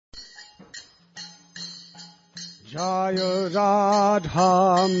Jaya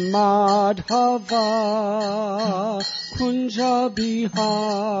Radha Madhava Kunja Bihari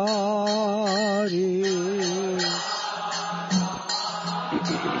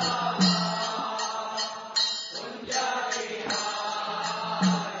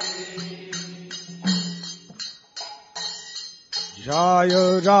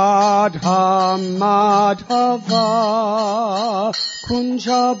Jaya Radha Madhava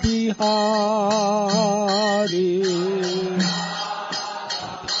Kunja Bihari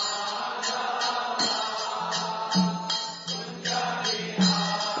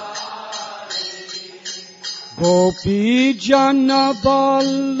Gopi Jana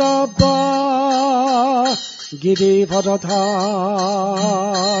Vallabha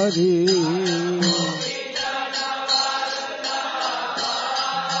Girivardhari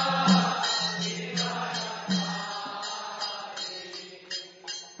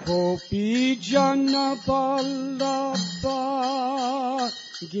Gopi Jana Vallabha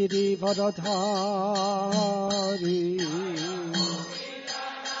Girivardhari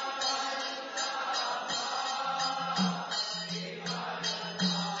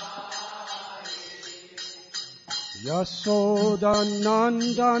Yasoda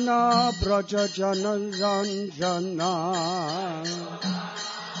Nandana Braja Jana Ranjana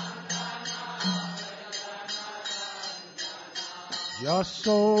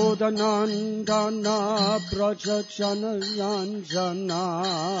Yasoda Nandana Braja Jana Ranjana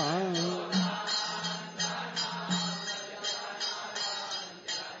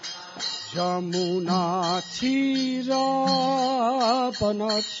Jamuna Tira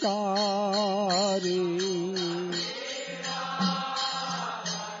Panachari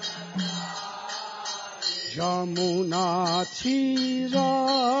Jamuna Tira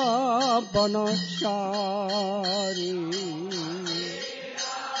Panachari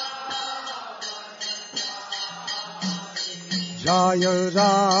Jaya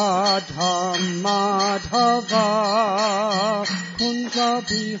Radha Madhava Kunja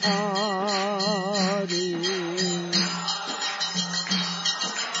Bihari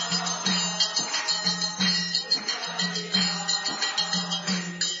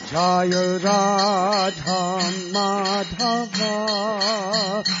Jaya Radha Madhava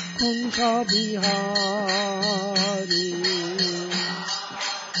Kunja Bihari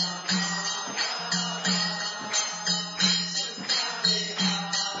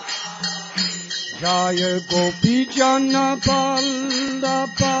Jaya Gopi Jana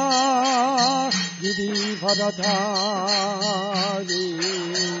Vallabha Girivardhari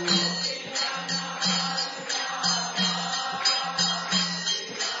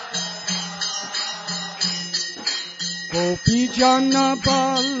Gopi Jana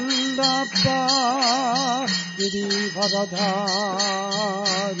Vallabha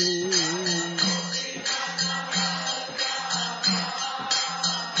Girivardhari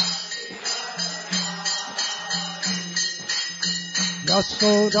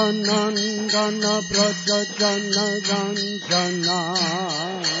Yasoda Nandana Braja Jana Ranjana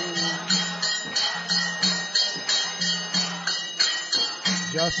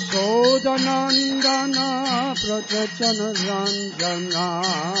Yasoda Nandana Braja Jana Ranjana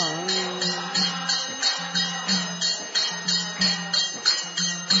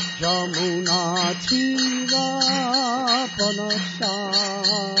Jamuna Tira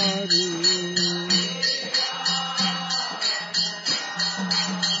Panachari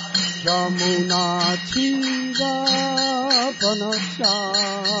Jamuna Tira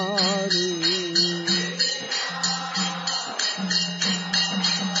Panachari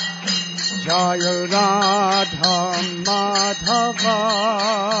Jaya Radha Madhava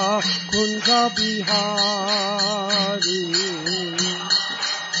Kunja Bihari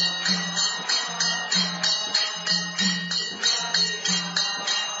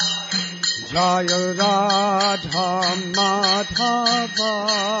Jaya Radha Madhava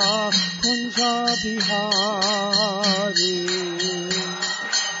Kunja Bihari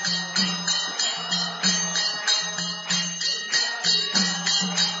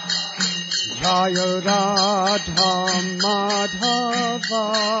Jaya Radha Madhava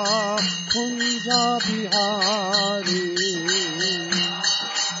Kunja Bihari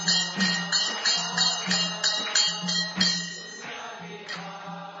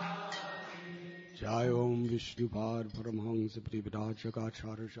Jai Om Vishnupad Paramhangsa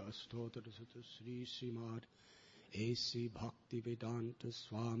Parivrajakacharya Astotra Sata Sri Srimad A.C. Bhaktivedanta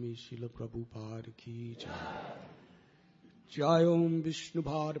Swami Srila Prabhupada Ki Jai Jai Om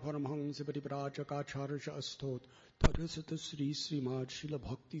Vishnupad Paramhangsa Parivrajakacharya Astotra Sata Sri Srimad Srila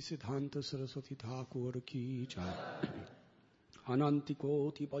Bhakti Siddhanta Saraswati Thakur Ki Jai अनंत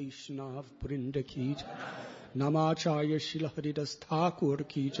कोटि वैष्णव वृंद की जय, नमाचार्य शिल हरिदास ठाकुर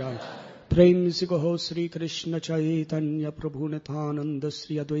की जय। प्रेम से कहो श्री कृष्ण चैतन्य प्रभु नित्यानंद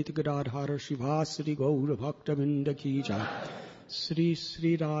श्री अद्वैत गदाधर शिवासरि गौर भक्तवृंद की जय। श्री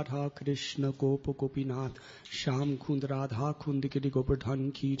श्री राधा कृष्ण गोप गोपीनाथ श्याम कुंद राधा कुंद गिरि गोवर्धन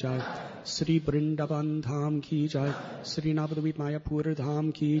की जय। श्री वृंदावन धाम की जय, श्री नवद्वीप मायापुर धाम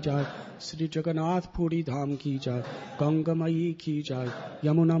की जय, श्री जगन्नाथपुरी धाम की जय, गंगामयी की जय,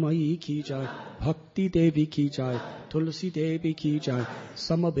 यमुनामयी की जय, भक्ति देवी की जय, तुलसी देवी की जय,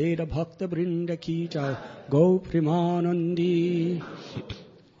 समवेद भक्त वृंद की जय, गौ Premanandi.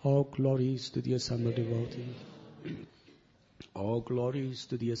 All glories to the assembled devotees. All glories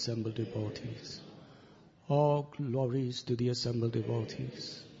to the assembled devotees. All glories to the assembled devotees.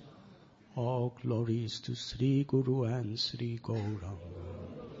 All glories to Sri Guru and Sri Gauranga.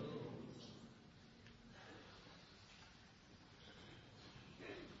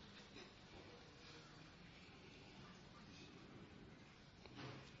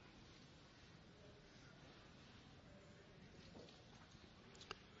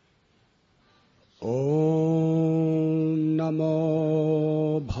 Om Namo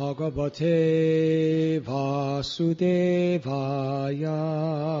Bhagavate Vasudevaya.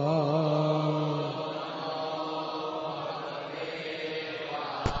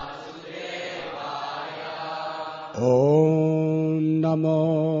 Om Namo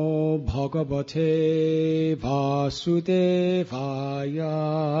Bhagavate Vasudevaya.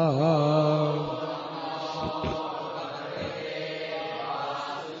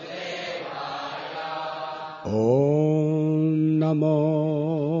 Om Namo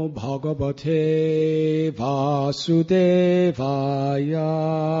Bhagavate Vasudevaya.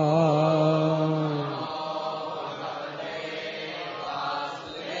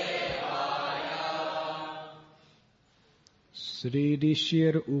 Sri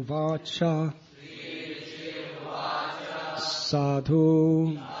Rishir Uvacha.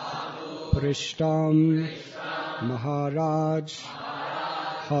 Sadhu Prishtam Maharaj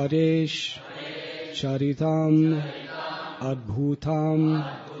Harish Charitam Adbhutam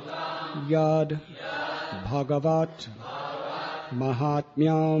Yad Bhagavat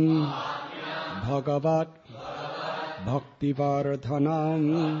Mahatmyam Bhagavat Bhaktivardhanam.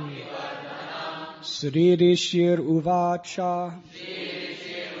 Sri Rishir Uvacha.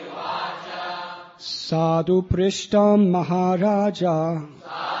 Sadhu Prishtam Maharaja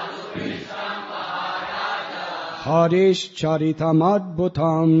Harish Charitam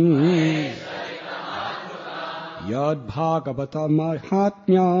Adbhutam Yad Bhagavata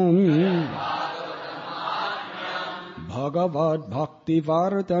Mahatmyam Bhagavad Bhakti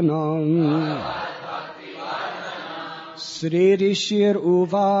Vardhanam. Sri Rishir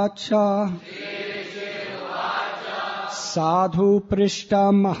Uvacha. Sadhu Prishta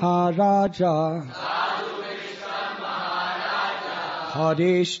Maharaja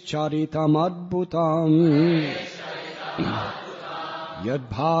Harish Charitam Adbhutam Yad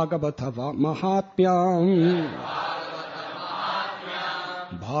Bhagavata Mahatmyam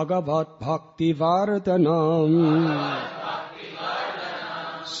Bhagavat Bhakti Vardhanam.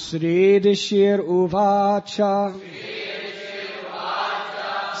 Sri Rishir Uvacha.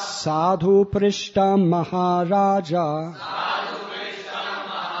 Sadhu Prishta Maharaja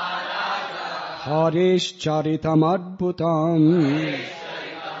Harish Charitam Adbhutam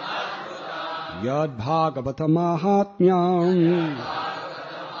Yad Bhagavata Mahatmyam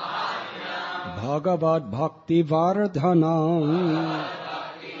Bhagavad Bhakti Vardhanam.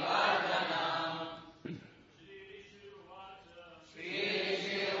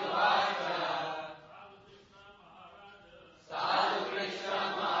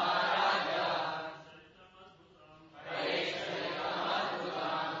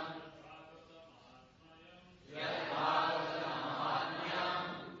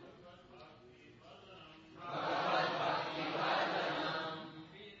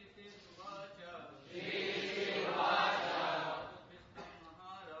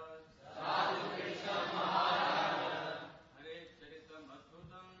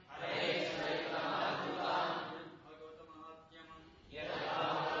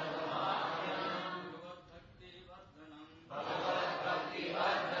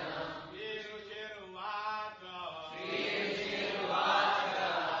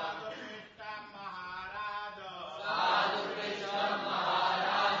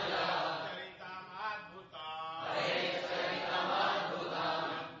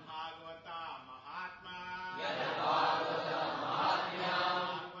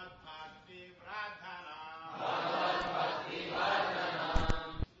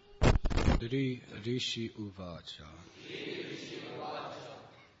 Sri Rishi Uvacha.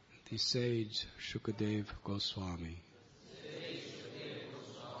 The sage Shukadev Goswami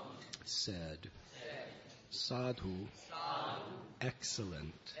said, Sadhu,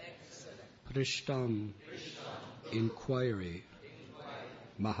 excellent, Prishtam, inquiry,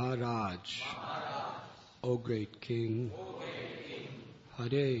 Maharaj, O great king,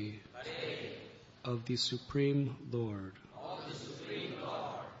 Hare, of the Supreme Lord,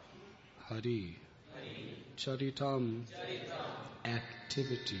 Hari, Charitam,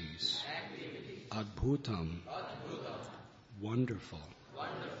 activities, Adbhutam, wonderful,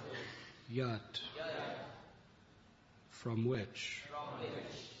 Yat, from which,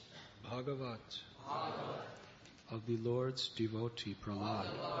 Bhagavat, of the Lord's devotee Prahlad,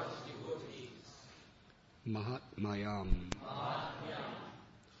 Mahatmayam,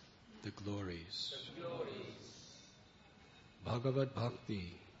 the glories, Bhagavad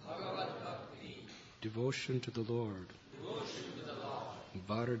Bhakti, devotion to the Lord,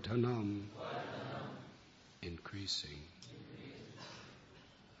 Vardhanam, increasing.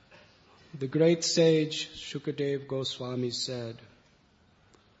 The great sage Shukadev Goswami said,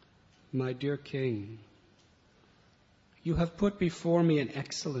 My dear king, you have put before me an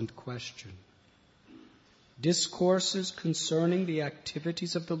excellent question. Discourses concerning the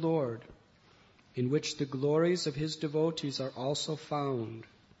activities of the Lord, in which the glories of his devotees are also found,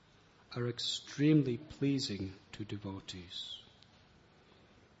 are extremely pleasing to devotees.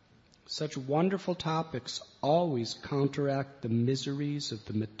 Such wonderful topics always counteract the miseries of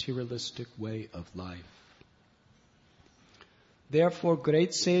the materialistic way of life. Therefore,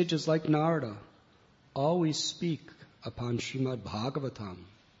 great sages like Narada always speak upon Srimad Bhagavatam,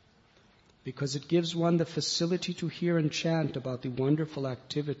 because it gives one the facility to hear and chant about the wonderful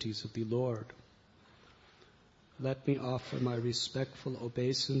activities of the Lord. Let me offer my respectful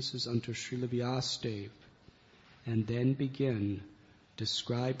obeisances unto Srila Vyasadeva, and then begin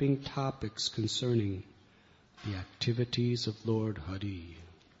describing topics concerning the activities of Lord Hari.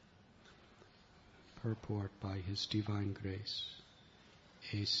 Purport by His Divine Grace,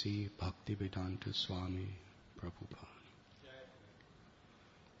 A.C. Bhaktivedanta Swami Prabhupada.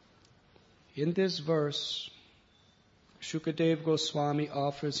 In this verse, Shukadev Goswami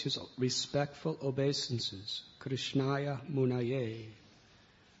offers his respectful obeisances, Krishnaya Munaye,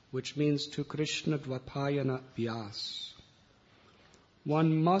 which means to Krishna Dvapayana Vyas.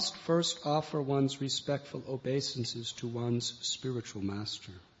 One must first offer one's respectful obeisances to one's spiritual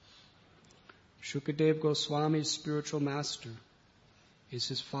master. Shukadev Goswami's spiritual master is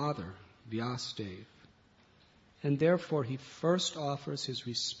his father, Vyasadeva, and therefore he first offers his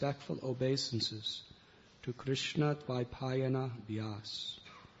respectful obeisances to Krishna Dvaipayana Vyas,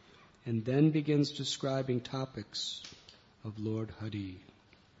 and then begins describing topics of Lord Hari.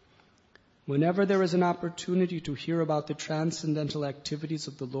 Whenever there is an opportunity to hear about the transcendental activities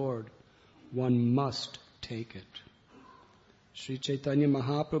of the Lord, one must take it. Sri Chaitanya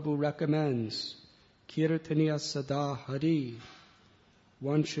Mahaprabhu recommends Kirtaniya Sada Hari.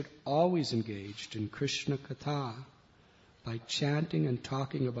 One should always engage in Krishna Katha by chanting and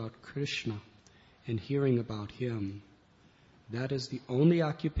talking about Krishna and hearing about Him. That is the only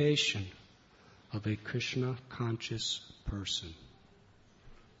occupation of a Krishna conscious person.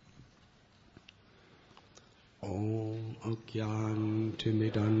 Om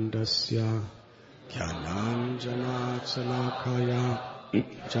Agyantimidandasya Jnananjana Salakaya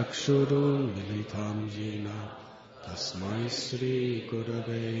Chakshurun Militam Jena Tasmai Sri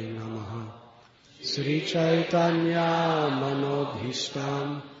Gurave Namaha. Sri Chaitanya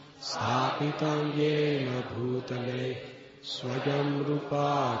Manobhishtam Sthapitam Yena Bhutale Swayam Rupa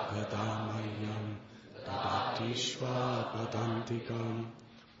Gadamayam Dadati Shvapadantikam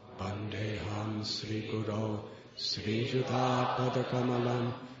Vandeham Sri Guru Sri Judha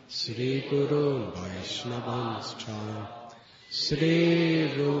Padakamalam Sri Guru Vaishnavanscha Sri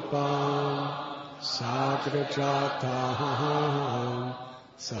Rupam Sagrajataham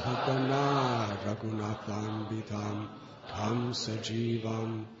Sahagana Raghunatham Vidam Tham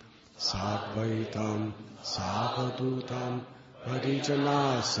Sajivam Sadvaitam Savadutam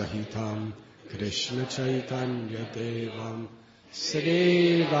Parijana Sahitam Krishna Chaitanya Devam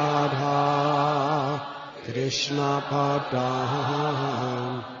Sri Radha Krishna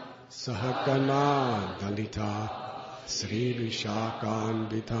Padam Sahagana Dalita Sri Vishakan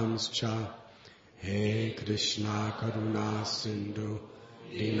Vitamscha He Krishna Karuna Sindhu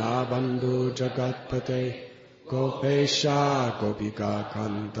Dinabandhu Jagatpate Gopesha Gopika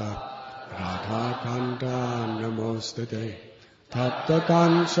Kanta Radha Kanta Namostate Tapta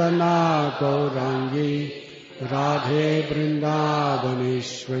Kanchana Gaurangi Radhe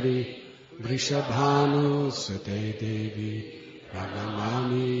Vrindavaneshwari Vrishabhanu Sate Devi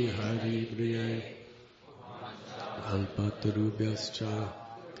Pranamami Hari Kalpatarubhyascha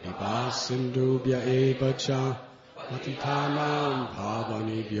Kripa Sindhubhya eva cha Patitanam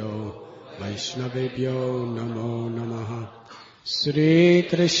Bhavanebhyo Vaishnavebhyo Namo Namaha. Sri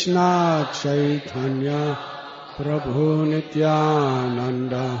Krishna Chaitanya Prabhu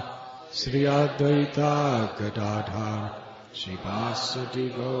Nityananda Sri Advaita Gadadhar Srivasati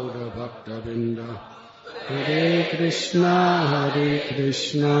Gaura Bhaktavinda. Hare Krishna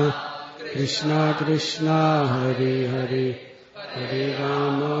Krishna Krishna Hare Hare Hare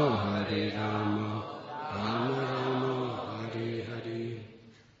Rama Rama Rama Hare Hare.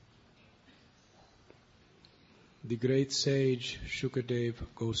 The great sage Shukadev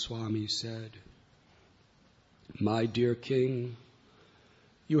Goswami said, "My dear king,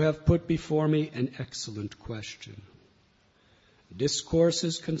 you have put before me an excellent question.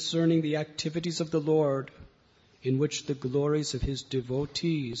 Discourses concerning the activities of the Lord, in which the glories of his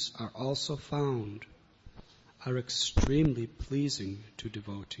devotees are also found, are extremely pleasing to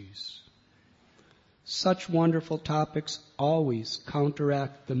devotees. Such wonderful topics always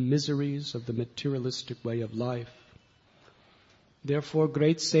counteract the miseries of the materialistic way of life. Therefore,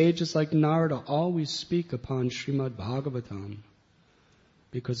 great sages like Narada always speak upon Srimad Bhagavatam,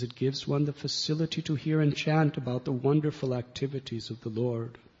 because it gives one the facility to hear and chant about the wonderful activities of the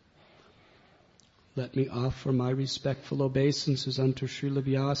Lord. Let me offer my respectful obeisances unto Srila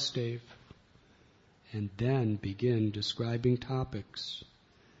Vyasadeva, and then begin describing topics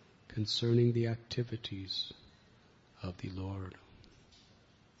concerning the activities of the Lord."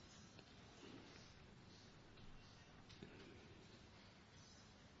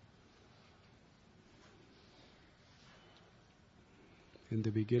 In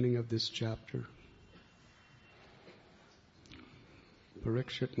the beginning of this chapter,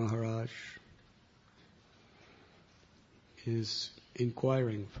 Parikshit Maharaj is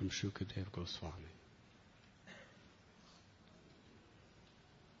inquiring from Shukadev Goswami.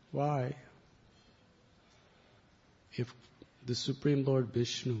 Why, if the Supreme Lord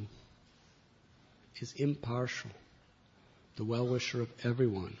Vishnu is impartial, the well-wisher of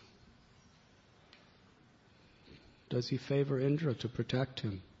everyone, does he favor Indra to protect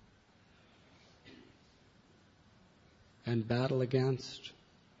him and battle against,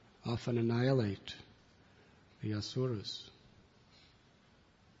 often annihilate, the Asuras?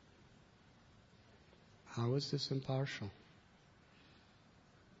 How is this impartial?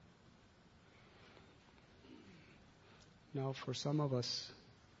 Now, for some of us,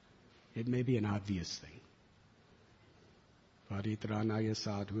 it may be an obvious thing. Paritranaya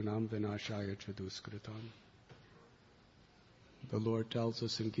sadhunam vinashaya chaduskritam. The Lord tells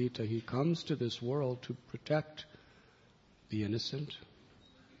us in Gita, He comes to this world to protect the innocent,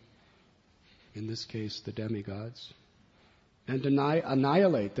 in this case the demigods, and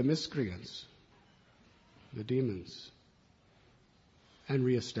annihilate the miscreants, the demons, and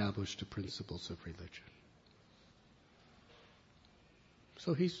reestablish the principles of religion.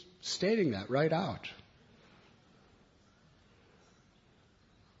 So He's stating that right out.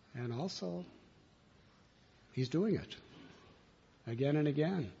 And also, He's doing it again and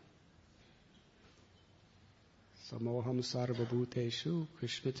again. Samoham sarvabhuteshu.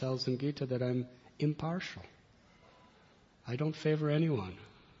 Krishna tells in Gita that I'm impartial. I don't favor anyone.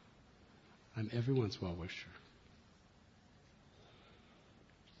 I'm everyone's well-wisher.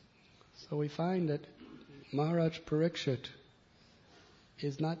 So we find that Maharaj Parikshit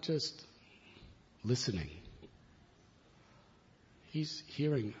is not just listening. He's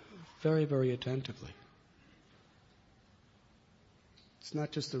hearing very, very attentively. It's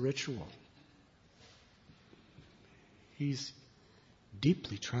not just a ritual. He's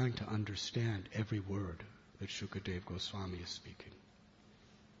deeply trying to understand every word that Shukadev Goswami is speaking.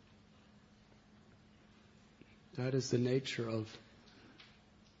 That is the nature of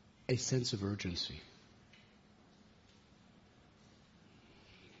a sense of urgency.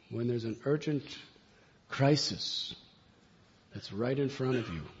 When there's an urgent crisis that's right in front of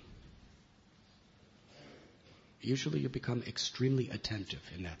you, usually you become extremely attentive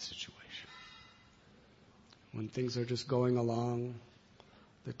in that situation. When things are just going along,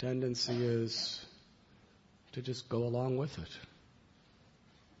 the tendency is to just go along with it.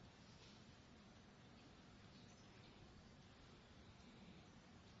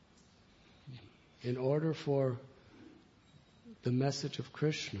 In order for the message of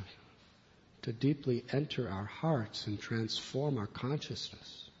Krishna to deeply enter our hearts and transform our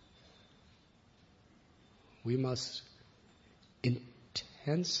consciousness, we must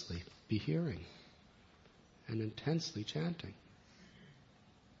intensely be hearing and intensely chanting.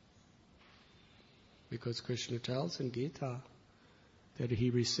 Because Krishna tells in Gita that He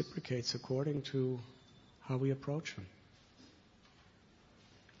reciprocates according to how we approach him.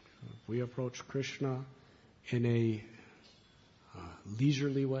 If we approach Krishna in a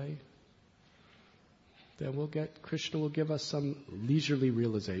leisurely way, then Krishna will give us some leisurely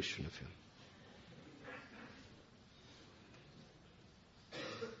realization of him.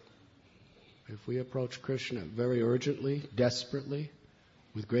 If we approach Krishna very urgently, desperately,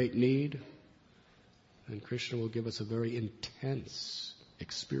 with great need, then Krishna will give us a very intense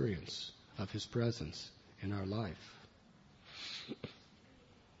experience of his presence in our life.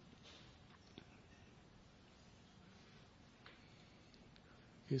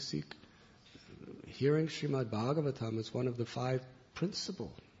 You see, hearing Srimad Bhagavatam is one of the 5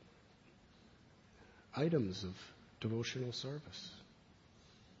 principal items of devotional service.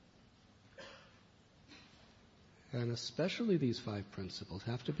 And especially these 5 principles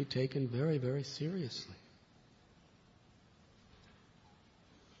have to be taken very, very seriously.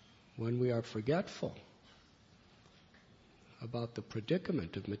 When we are forgetful about the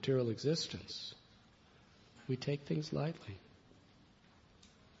predicament of material existence, we take things lightly.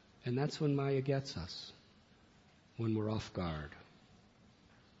 And that's when Maya gets us, when we're off guard.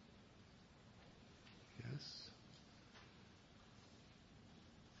 Yes?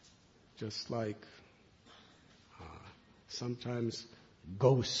 Just like sometimes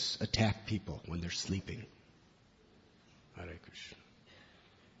ghosts attack people when they're sleeping. Hare Krishna.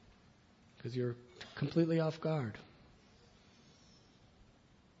 Because you're completely off guard.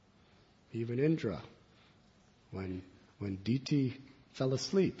 Even Indra, when Diti fell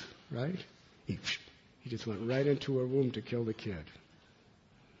asleep, right? He just went right into her womb to kill the kid.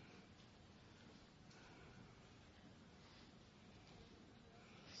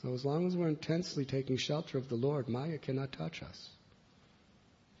 So as long as we're intensely taking shelter of the Lord, Maya cannot touch us.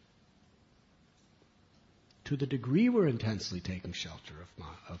 To the degree we're intensely taking shelter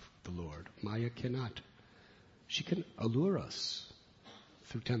of the Lord, Maya cannot. She can allure us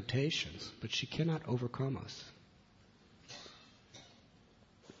through temptations, but she cannot overcome us.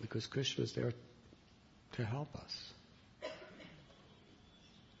 Because Krishna is there to help us.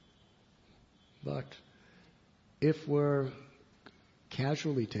 But if we're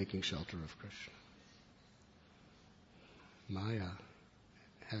casually taking shelter of Krishna, Maya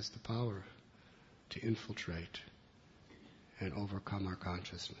has the power to infiltrate and overcome our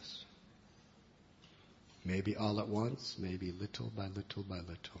consciousness. Maybe all at once, maybe little by little by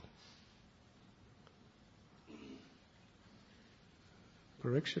little.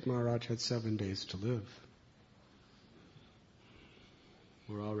 Parikshit Maharaj had 7 days to live.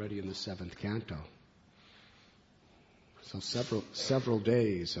 We're already in the 7th canto. So several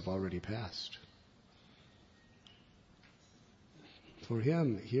days have already passed. For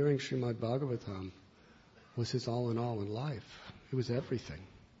him, hearing Srimad Bhagavatam was his all in life. It was everything.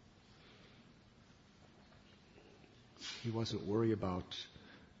 He wasn't worried about,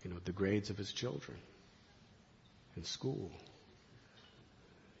 the grades of his children in school.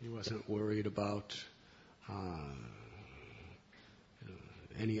 He wasn't worried about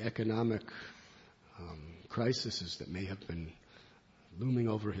any economic crises that may have been looming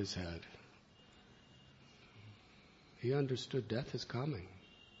over his head. He understood death is coming.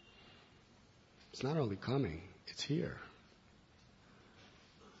 It's not only coming, it's here.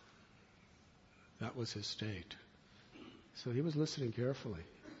 That was his state. So he was listening carefully.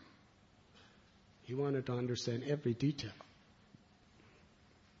 He wanted to understand every detail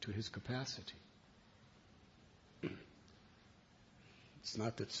to his capacity. It's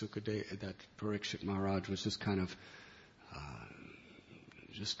not that that Parikshit Maharaj was just kind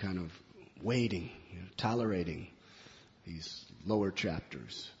of waiting, tolerating these lower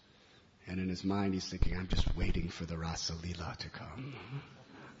chapters. And in his mind he's thinking, I'm just waiting for the Rasa Leela to come.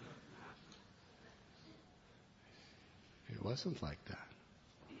 It wasn't like that.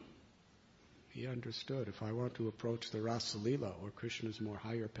 He understood, if I want to approach the Rasa Leela or Krishna's more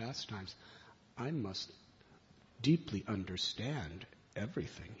higher pastimes, I must deeply understand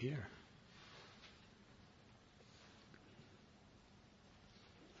everything here.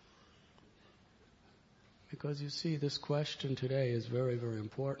 Because you see, this question today is very, very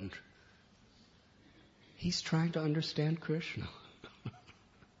important. He's trying to understand Krishna.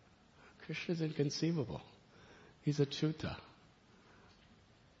 Krishna is inconceivable. He's a Achyuta.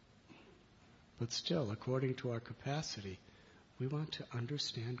 But still, according to our capacity, we want to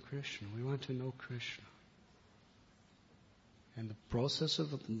understand Krishna. We want to know Krishna. And the process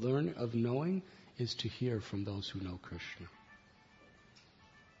of knowing is to hear from those who know Krishna.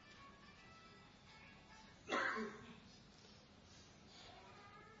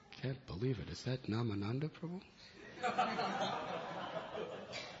 Can't believe it. Is that Namananda Prabhu?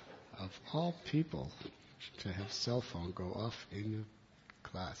 Of all people, to have cell phone go off in your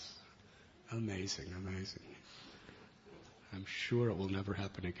class. Amazing, amazing. I'm sure it will never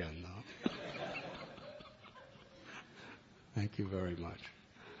happen again, though. Thank you very much.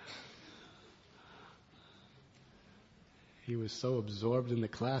 He was so absorbed in the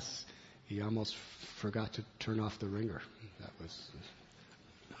class, he almost forgot to turn off the ringer.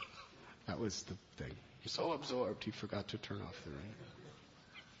 That was the thing. So absorbed, he forgot to turn off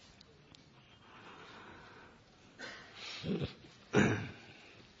the ringer.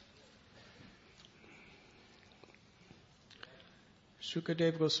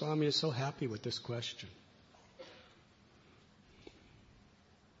 Shukadeva Goswami is so happy with this question.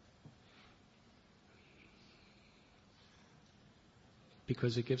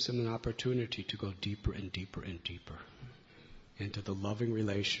 Because it gives him an opportunity to go deeper and deeper and deeper into the loving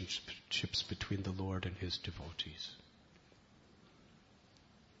relationships between the Lord and His devotees.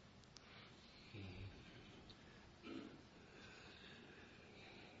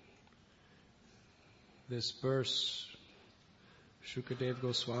 This verse, Shukadeva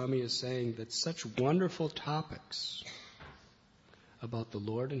Goswami is saying that such wonderful topics about the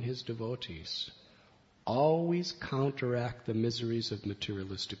Lord and His devotees always counteract the miseries of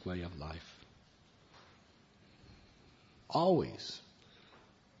materialistic way of life. Always.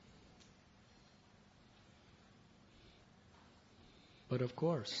 But of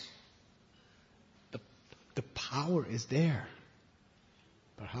course, the power is there.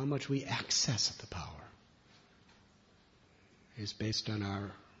 But how much we access the power is based on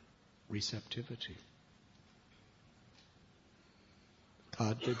our receptivity.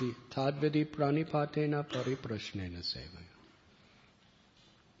 Tadvidi pranipatena pariprashnena sevaya.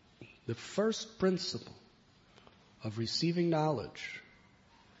 The first principle of receiving knowledge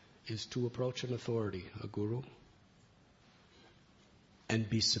is to approach an authority, a guru, and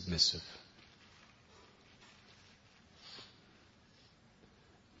be submissive.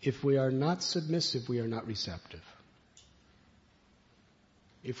 If we are not submissive, we are not receptive.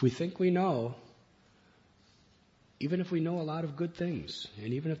 If we think we know, even if we know a lot of good things,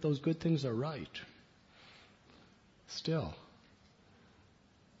 and even if those good things are right, still,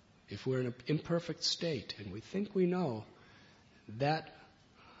 if we're in an imperfect state and we think we know, that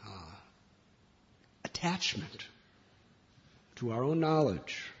attachment to our own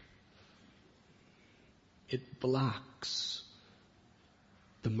knowledge, it blocks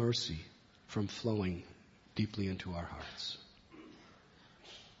the mercy from flowing deeply into our hearts.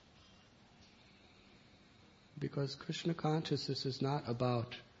 Because Krishna consciousness is not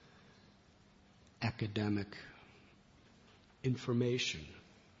about academic information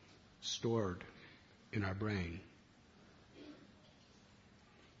stored in our brain.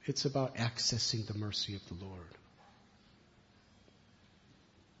 It's about accessing the mercy of the Lord.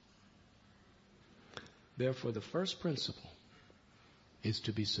 Therefore, the first principle is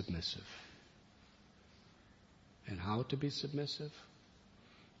to be submissive. And how to be submissive?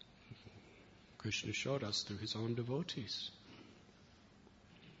 Krishna showed us through His own devotees.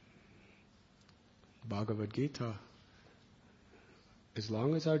 Bhagavad Gita, as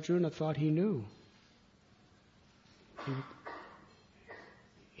long as Arjuna thought he knew,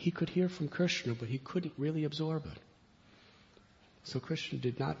 he could hear from Krishna, but he couldn't really absorb it. So Krishna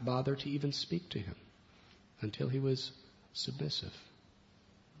did not bother to even speak to him until he was submissive.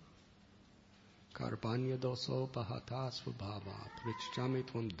 Karpanya doso pahata svabhava prichchami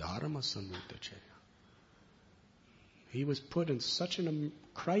tvam dharma samudachaya. He was put in such a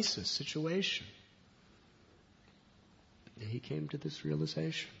crisis situation that he came to this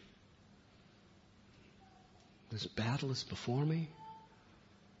realization. This battle is before me,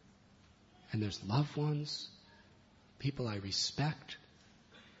 and there's loved ones, people I respect,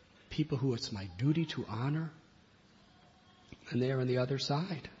 people who it's my duty to honor, and they are on the other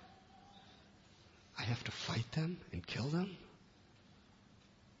side. I have to fight them and kill them?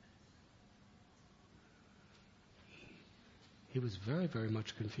 He was very, very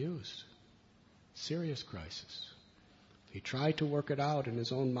much confused. Serious crisis. He tried to work it out in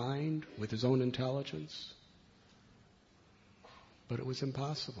his own mind, with his own intelligence, but it was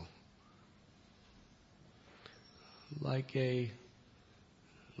impossible. Like a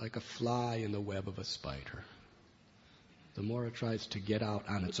fly in the web of a spider. The more it tries to get out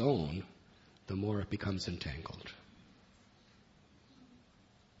on its own, the more it becomes entangled.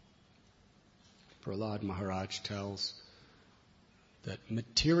 Prahlad Maharaj tells that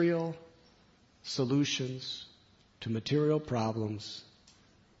material solutions to material problems,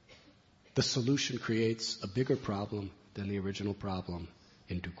 the solution creates a bigger problem than the original problem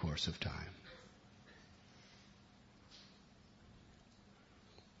in due course of time.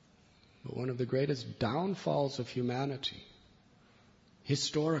 But one of the greatest downfalls of humanity,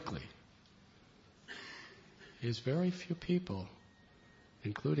 historically, is very few people,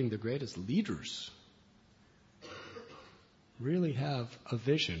 including the greatest leaders, really have a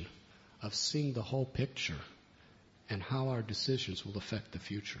vision of seeing the whole picture and how our decisions will affect the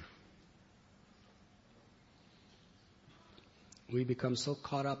future. We become so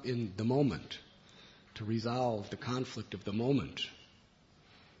caught up in the moment to resolve the conflict of the moment.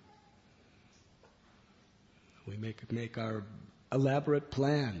 We make our elaborate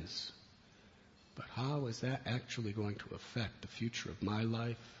plans, but how is that actually going to affect the future of my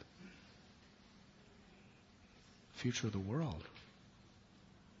life, the future of the world?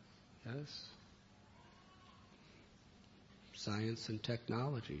 Yes? Science and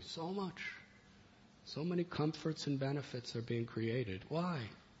technology, so much. So many comforts and benefits are being created. Why?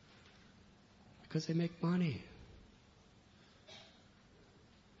 Because they make money.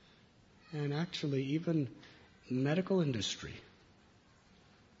 And actually, even medical industry,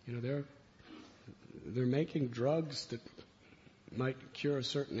 they're making drugs that might cure a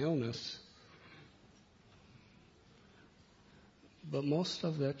certain illness, but most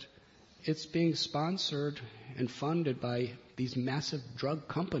of it's being sponsored and funded by these massive drug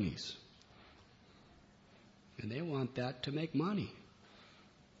companies. And they want that to make money.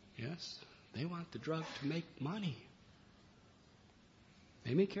 Yes? They want the drug to make money.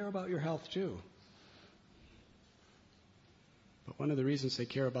 They may care about your health too. But one of the reasons they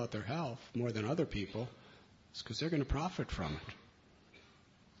care about their health more than other people is because they're going to profit from it.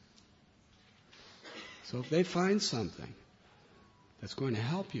 So if they find something that's going to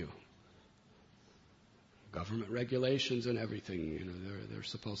help you, government regulations and everything, they're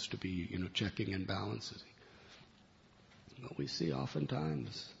supposed to be, checking and balancing. But we see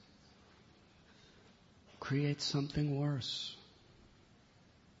oftentimes create something worse.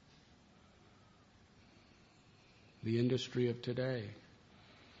 The industry of today,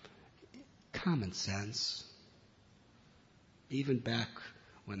 common sense. Even back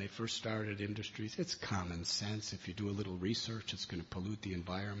when they first started industries, it's common sense. If you do a little research, it's going to pollute the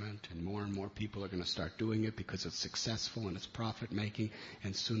environment, and more people are going to start doing it because it's successful and it's profit-making,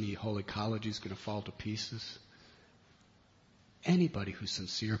 and soon the whole ecology is going to fall to pieces. Anybody who's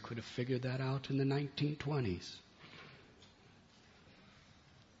sincere could have figured that out in the 1920s.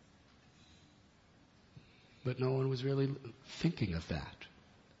 But no one was really thinking of that.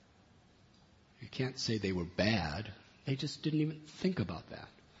 You can't say they were bad. They just didn't even think about that.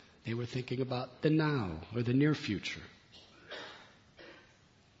 They were thinking about the now or the near future.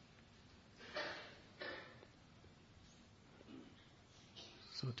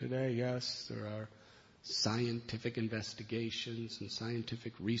 So today, yes, there are scientific investigations and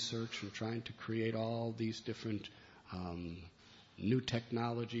scientific research and trying to create all these different new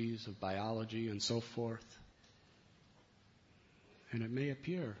technologies of biology and so forth. And it may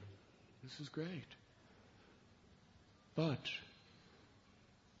appear, this is great. But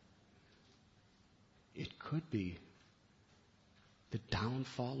it could be the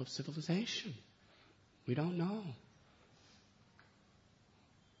downfall of civilization. We don't know.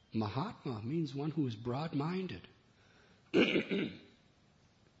 Mahatma means one who is broad-minded.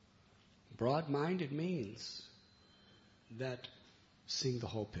 Broad-minded means that seeing the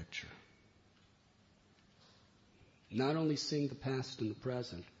whole picture. Not only seeing the past and the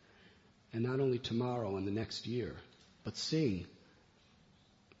present, and not only tomorrow and the next year, but seeing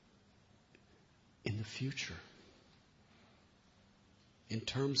in the future, in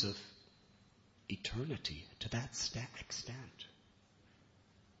terms of eternity, to that extent.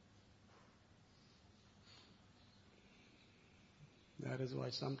 That is why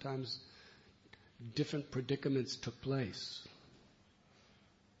sometimes different predicaments took place.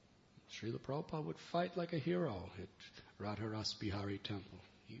 Srila Prabhupada would fight like a hero at Radharas Bihari Temple.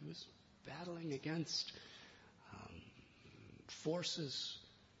 He was battling against forces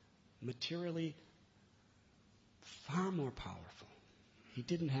materially far more powerful. He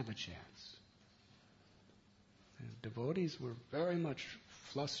didn't have a chance. And devotees were very much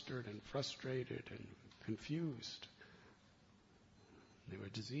flustered and frustrated and confused. They were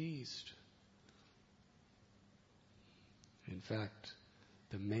diseased. In fact,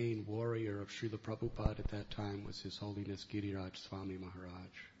 the main warrior of Srila Prabhupada at that time was His Holiness Giriraj Swami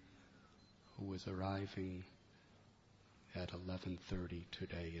Maharaj, who was arriving at 11:30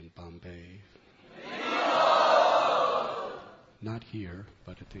 today in Bombay. Not here,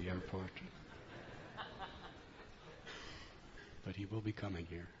 but at the airport. But he will be coming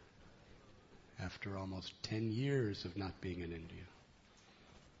here after almost 10 years of not being in India.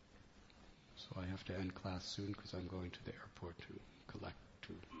 So I have to end class soon because I'm going to the airport to collect,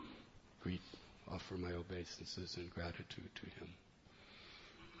 to offer my obeisances and gratitude to him.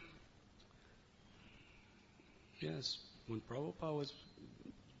 Yes, when Prabhupada was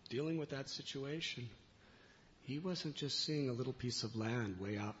dealing with that situation, he wasn't just seeing a little piece of land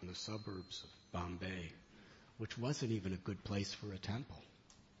way out in the suburbs of Bombay, which wasn't even a good place for a temple.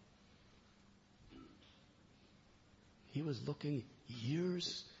 He was looking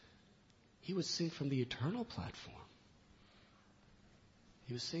years, he was seeing from the eternal platform.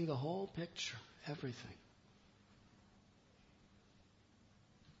 He was seeing the whole picture, everything.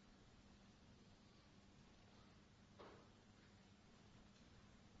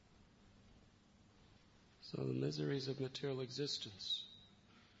 So the miseries of material existence,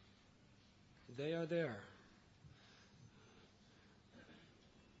 they are there.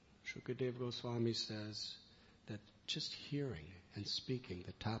 Shukadeva Goswami says that just hearing and speaking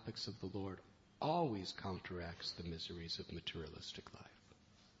the topics of the Lord always counteracts the miseries of materialistic life.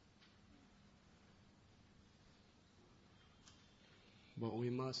 But we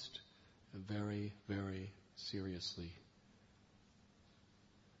must very, very seriously,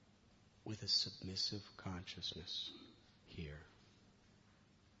 with a submissive consciousness, hear.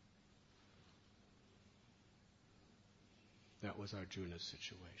 That was Arjuna's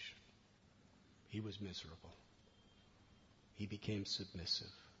situation. He was miserable. He became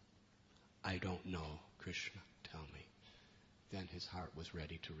submissive. I don't know, Krishna, tell me. Then his heart was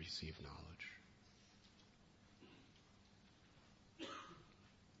ready to receive knowledge.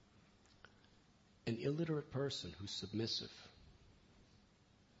 An illiterate person who's submissive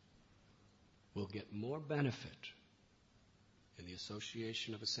will get more benefit in the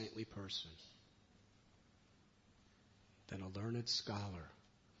association of a saintly person than a learned scholar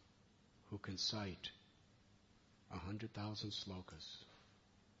who can cite 100,000 slokas,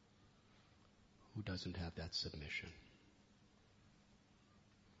 who doesn't have that submission.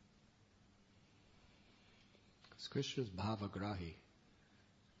 Because Krishna's bhavagrahi.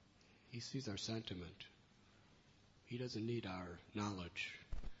 He sees our sentiment. He doesn't need our knowledge,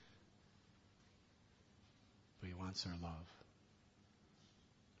 but he wants our love.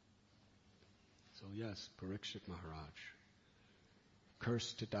 So yes, Parikshit Maharaj,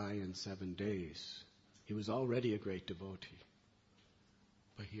 cursed to die in 7 days. He was already a great devotee.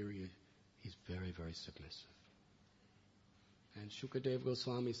 But here he's very, very submissive. And Shukadeva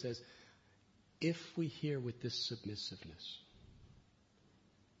Goswami says, if we hear with this submissiveness,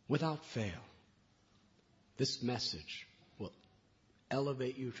 without fail, this message will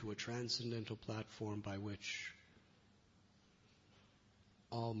elevate you to a transcendental platform by which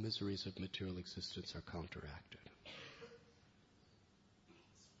all miseries of material existence are counteracted.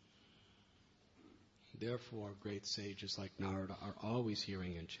 Therefore, great sages like Narada are always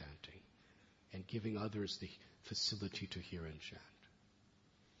hearing and chanting and giving others the facility to hear and chant.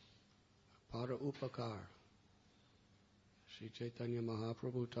 Para upakar. Sri Chaitanya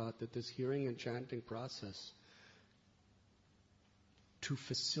Mahaprabhu taught that this hearing and chanting process to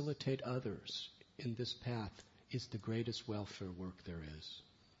facilitate others in this path is the greatest welfare work there is.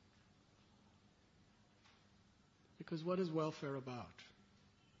 Because what is welfare about?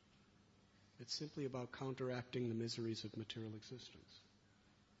 It's simply about counteracting the miseries of material existence.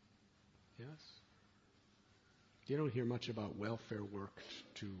 Yes? You don't hear much about welfare work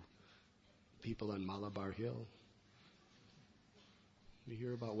to people on Malabar Hill. You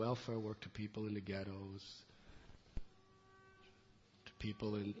hear about welfare work to people in the ghettos, to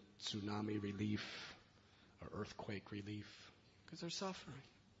people in tsunami relief or earthquake relief, because they're suffering.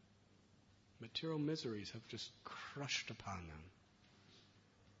 Material miseries have just crushed upon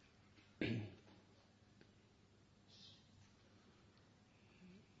them.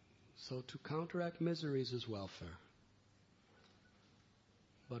 So to counteract miseries is welfare.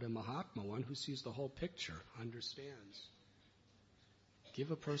 But a Mahatma, one who sees the whole picture, understands. Give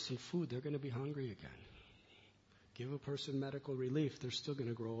a person food, they're going to be hungry again. Give a person medical relief, they're still going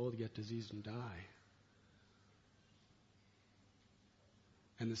to grow old, get diseased, and die.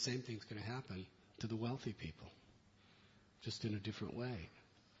 And the same thing's going to happen to the wealthy people, just in a different way.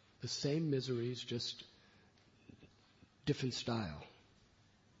 The same miseries, just different style.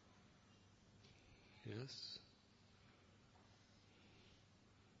 Yes?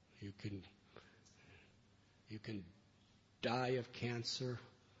 You can die of cancer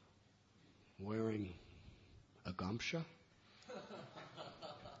wearing a gamsha,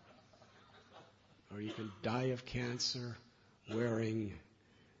 or you can die of cancer wearing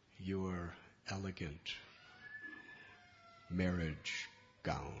your elegant marriage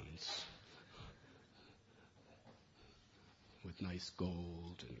gowns with nice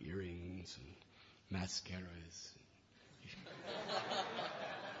gold and earrings and mascaras.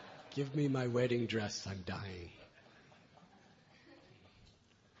 Give me my wedding dress, I'm dying.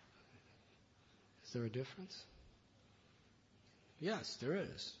 Is there a difference? Yes, there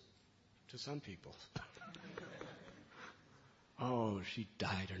is. To some people. Oh, she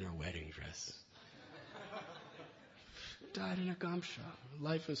died in her wedding dress. Died in a gamsha.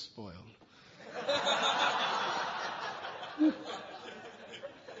 Life is spoiled.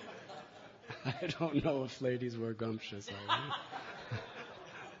 I don't know if ladies wear gamshas.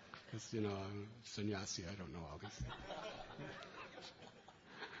 Because, I'm sannyasi, I don't know all these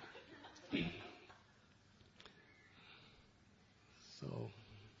things. So,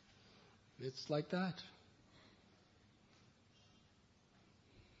 it's like that.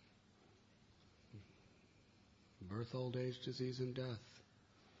 Birth, old age, disease, and death.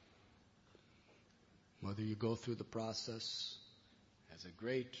 Whether you go through the process as a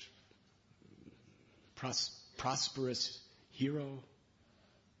great, prosperous hero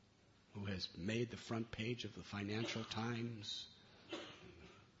who has made the front page of the Financial Times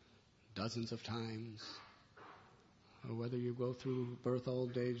dozens of times, or whether you go through birth,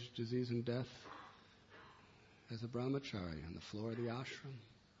 old age, disease, and death as a brahmachari on the floor of the ashram.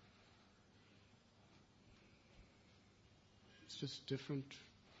 It's just different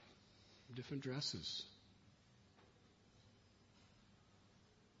dresses.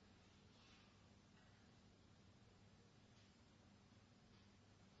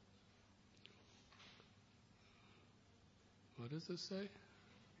 What does this say?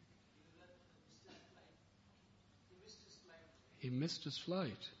 He missed his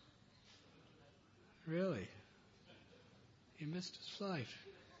flight. Really? He missed his flight.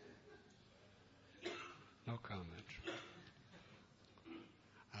 No comment.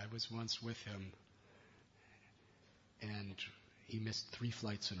 I was once with him, and he missed 3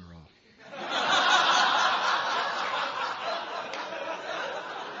 flights in a row.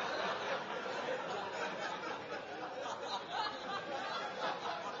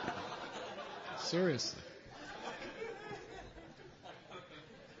 Seriously.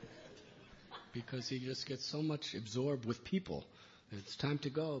 Because he just gets so much absorbed with people. It's time to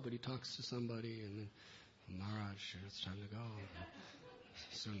go, but he talks to somebody, and then, Maharaj, it's time to go.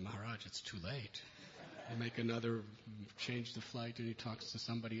 Soon, Maharaj, it's too late. They make another, change the flight, and he talks to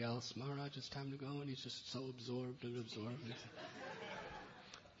somebody else. Maharaj, it's time to go, and he's just so absorbed.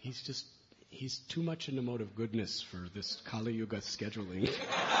 He's too much in the mode of goodness for this Kali Yuga scheduling.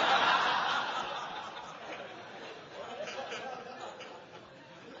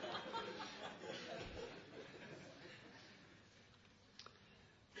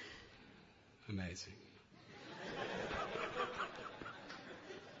 Amazing.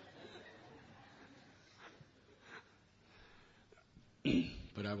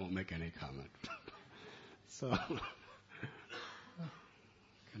 But I won't make any comment. So,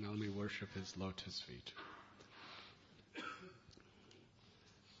 can only worship his lotus feet.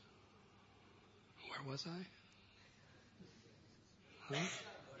 Where was I? Huh?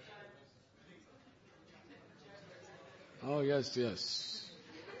 Oh, yes.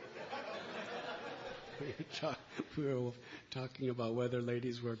 We were talking about whether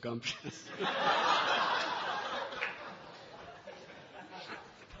ladies wear gumshoes.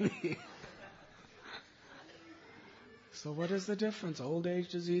 So what is the difference? Old age,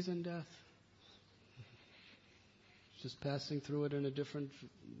 disease, and death. Just passing through it in a different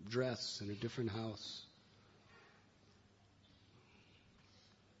dress, in a different house.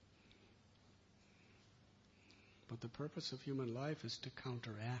 But the purpose of human life is to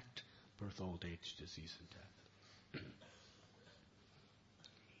counteract birth, old age, disease, and death.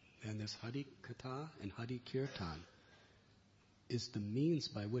 And this Hari Katha and Hari Kirtan is the means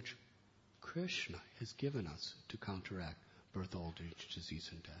by which Krishna has given us to counteract birth, old age, disease,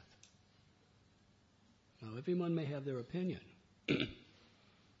 and death. Now, everyone may have their opinion.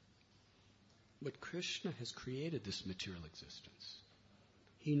 But Krishna has created this material existence.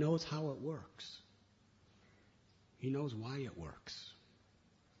 He knows how it works. He knows why it works.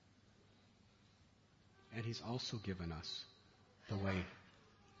 And he's also given us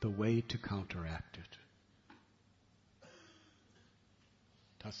the way to counteract it.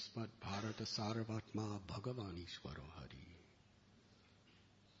 Tasmat bharata sarvatma bhagavan ishvaro hari.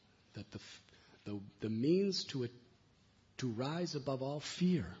 That the means to rise above all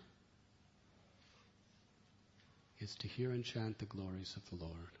fear is to hear and chant the glories of the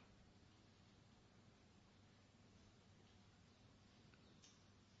Lord.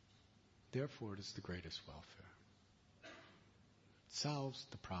 Therefore, it is the greatest welfare. It solves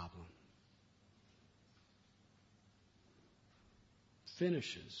the problem.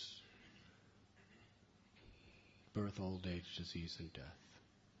 Finishes birth, old age, disease, and death.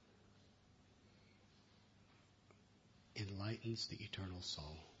 enlightens the eternal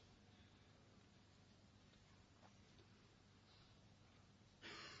soul.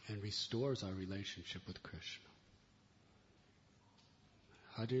 And restores our relationship with Krishna.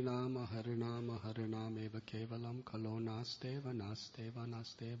 Harinama, Harinama, Harinameva Kevalam Kalo Nasteva, Nasteva,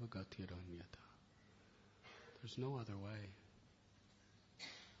 Nasteva Gatiranyata. There's no other way.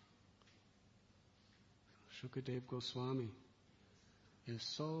 Shukadev Goswami is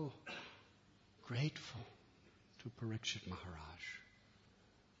so grateful to Parikshit Maharaj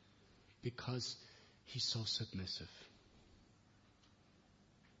because he's so submissive.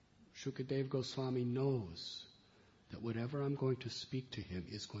 Shukadev Goswami knows that whatever I'm going to speak to him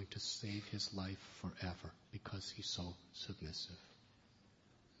is going to save his life forever because he's so submissive.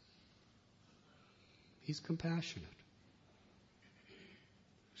 He's compassionate.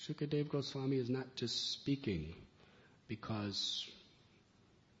 Shukadev Goswami is not just speaking because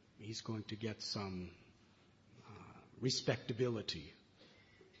he's going to get some respectability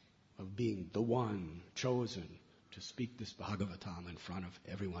of being the one chosen to speak this Bhagavatam in front of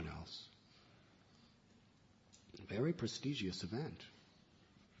everyone else. A very prestigious event.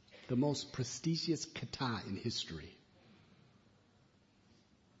 The most prestigious katha in history.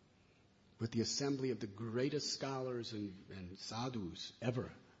 With the assembly of the greatest scholars and sadhus ever.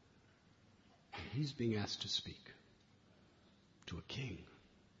 And he's being asked to speak to a king.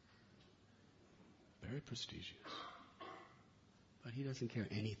 Very prestigious. But he doesn't care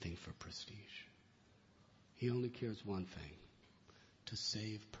anything for prestige. He only cares one thing. To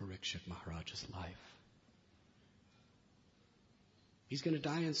save Parikshit Maharaj's life. He's going to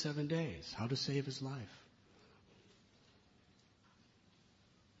die in 7 days. How to save his life?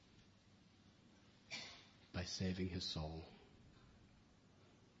 By saving his soul.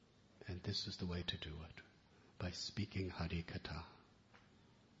 And this is the way to do it. By speaking Hari Katha.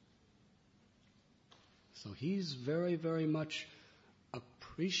 So he's very, very much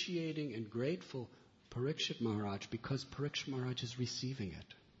appreciating and grateful Parikshit Maharaj because Parikshit Maharaj is receiving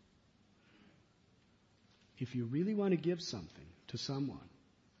it. If you really want to give something to someone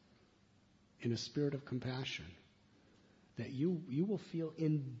in a spirit of compassion, that you will feel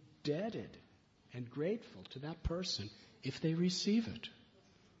indebted and grateful to that person if they receive it.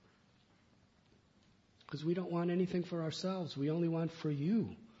 Because we don't want anything for ourselves. We only want for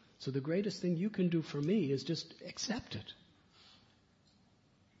you. So the greatest thing you can do for me is just accept it.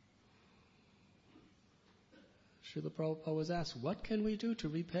 Srila Prabhupada was asked, what can we do to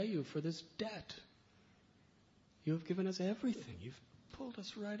repay you for this debt? You have given us everything. You've pulled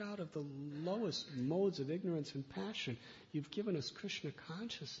us right out of the lowest modes of ignorance and passion. You've given us Krishna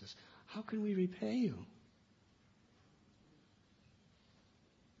consciousness. How can we repay you?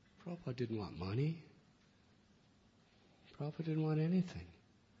 Prabhupada didn't want money. Prabhupada didn't want anything.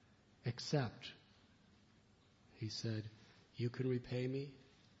 Except, he said, you can repay me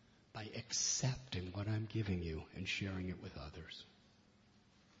by accepting what I'm giving you and sharing it with others.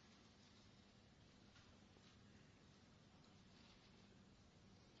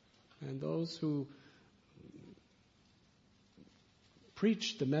 And those who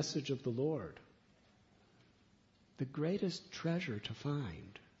preach the message of the Lord, the greatest treasure to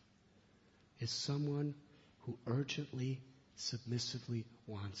find is someone who urgently, submissively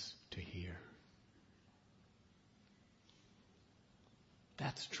wants to hear.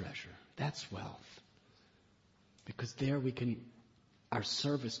 That's treasure. That's wealth. Because there our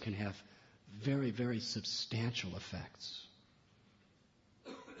service can have very, very substantial effects.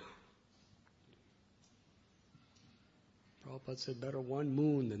 Prabhupada said, better one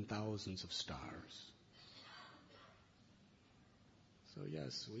moon than thousands of stars. So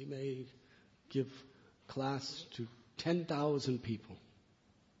yes, we may give class to 10,000 people.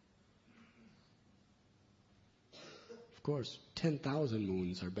 Of course, 10,000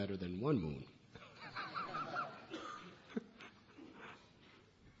 moons are better than one moon.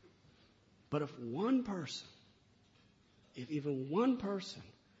 But if even one person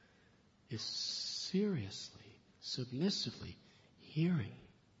is seriously, submissively hearing,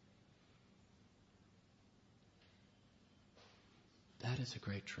 that is a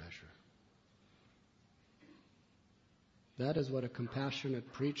great treasure. That is what a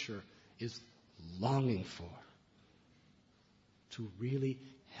compassionate preacher is longing for. To really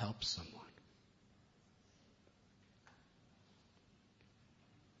help someone.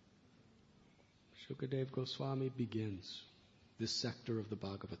 Shukadev Goswami begins this sector of the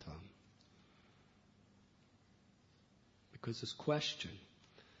Bhagavatam. Because this question,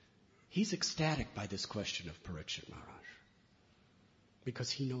 he's ecstatic by this question of Parikshit Maharaj.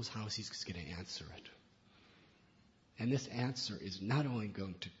 Because he knows how he's going to answer it. And this answer is not only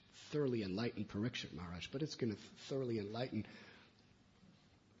going to thoroughly enlighten Parikshit Maharaj, but it's going to thoroughly enlighten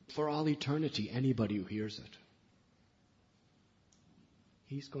for all eternity anybody who hears it.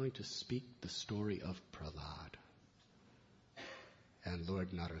 He's going to speak the story of Prahlad and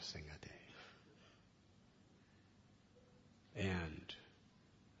Lord Narasimhadev. And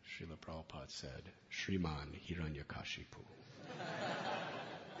Srila Prabhupada said, Shriman Hiranyakashipu.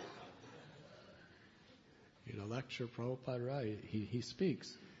 In a lecture, Prabhupada, right, he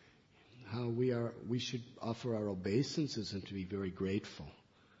speaks how we should offer our obeisances and to be very grateful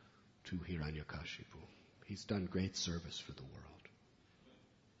to Hiranyakashipu. He's done great service for the world.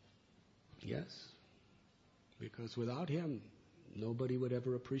 Yes, because without him, nobody would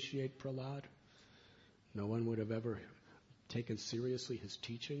ever appreciate Prahlad. No one would have ever taken seriously his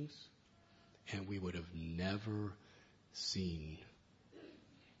teachings, and we would have never seen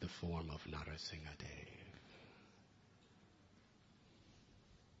the form of Narasimhadev.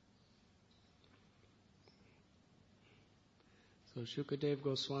 So Shukadev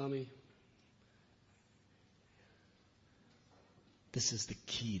Goswami, this is the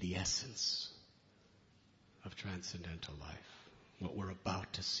key, the essence of transcendental life, what we're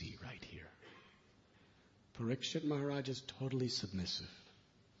about to see right here. Parikshit Maharaj is totally submissive.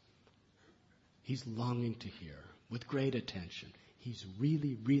 He's longing to hear with great attention. He's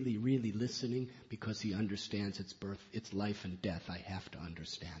really, really, really listening because he understands its birth, its life and death. I have to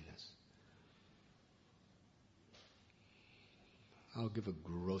understand this. I'll give a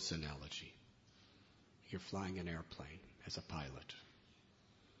gross analogy. You're flying an airplane as a pilot,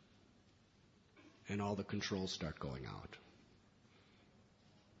 and all the controls start going out,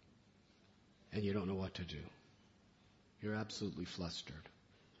 and you don't know what to do. You're absolutely flustered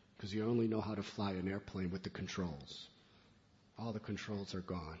because you only know how to fly an airplane with the controls. All the controls are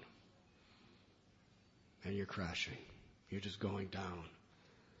gone, and you're crashing. You're just going down,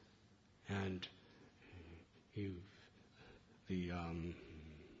 and the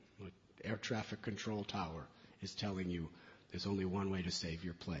air traffic control tower is telling you there's only one way to save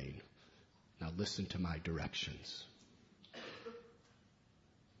your plane. Now listen to my directions.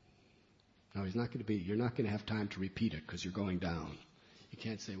 Now you're not going to have time to repeat it because you're going down. You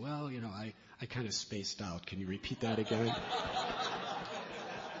can't say, well, I kind of spaced out. Can you repeat that again?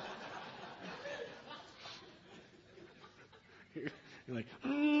 You're like,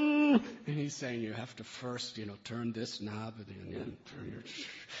 and he's saying you have to first, turn this knob, and then turn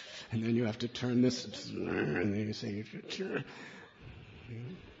and then you have to turn this, and then you're saying,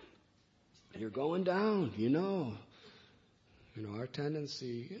 you're going down, our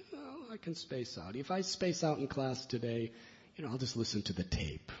tendency, I can space out. If I space out in class today, I'll just listen to the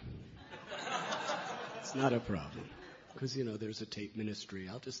tape. It's not a problem. Because, there's a tape ministry.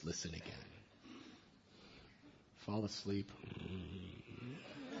 I'll just listen again. Fall asleep.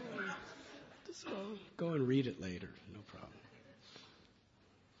 Just go and read it later. No problem.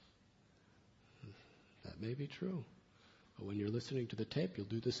 That may be true. But when you're listening to the tape, you'll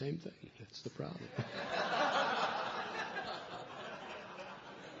do the same thing. That's the problem.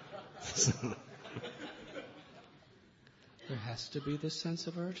 So, there has to be this sense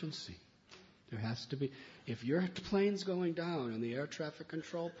of urgency. There has to be. If your plane's going down and the air traffic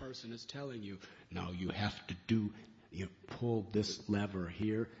control person is telling you, no, you have to pull this lever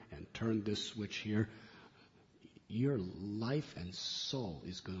here and turn this switch here, your life and soul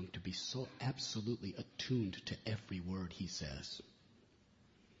is going to be so absolutely attuned to every word he says.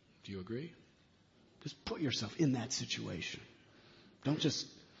 Do you agree? Just put yourself in that situation. Don't just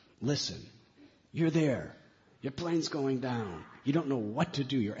listen. You're there. Your plane's going down. You don't know what to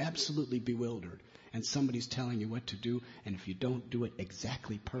do. You're absolutely bewildered. And somebody's telling you what to do, and if you don't do it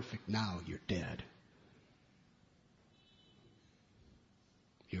exactly perfect now, you're dead.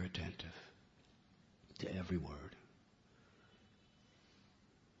 You're attentive to every word.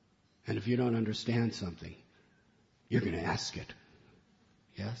 And if you don't understand something, you're going to ask it.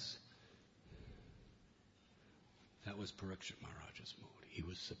 Yes? That was Parikshit Maharaj's mood. He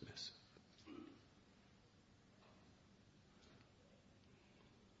was submissive.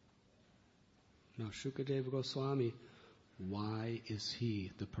 Now, Shukadeva Goswami, why is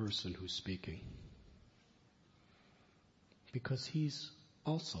he the person who's speaking? Because he's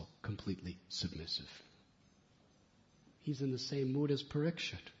also completely submissive. He's in the same mood as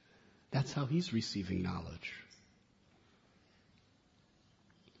Parikshit. That's how he's receiving knowledge.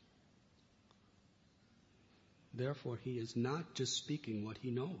 Therefore, he is not just speaking what he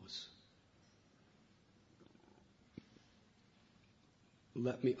knows.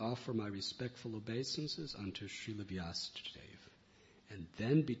 Let me offer my respectful obeisances unto Srila Vyasadeva. and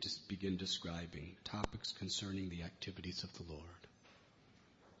then begin describing topics concerning the activities of the Lord.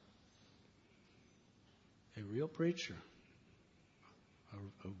 A real preacher,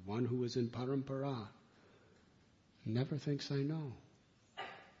 one who is in parampara, never thinks I know.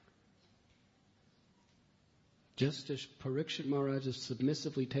 Just as Parikshit Maharaj is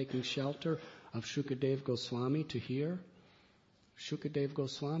submissively taking shelter of Shukadev Goswami to hear, Shukadev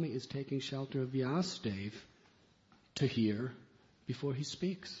Goswami is taking shelter of Vyasadeva to hear before he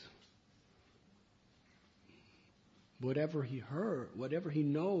speaks. Whatever he heard, whatever he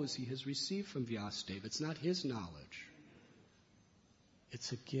knows, he has received from Vyasadeva. It's not his knowledge.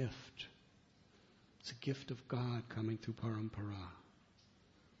 It's a gift. It's a gift of God coming through parampara.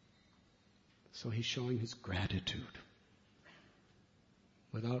 So he's showing his gratitude.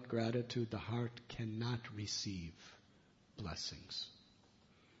 Without gratitude, the heart cannot receive blessings.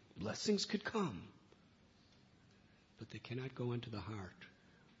 Blessings could come, but they cannot go into the heart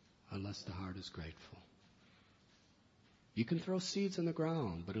unless the heart is grateful. You can throw seeds in the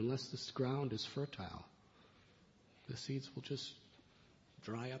ground, but unless this ground is fertile, the seeds will just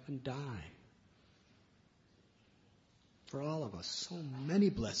dry up and die. For all of us, so many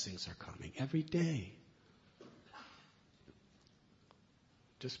blessings are coming every day.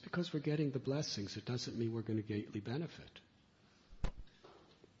 Just because we're getting the blessings, it doesn't mean we're going to greatly benefit.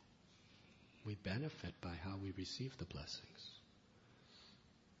 We benefit by how we receive the blessings.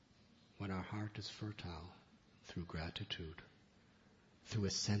 When our heart is fertile, through gratitude, through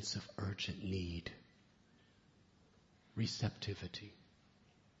a sense of urgent need, receptivity.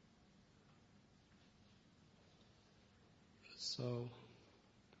 So,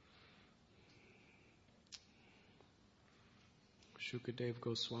 Shukadev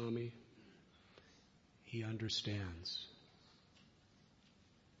Goswami, he understands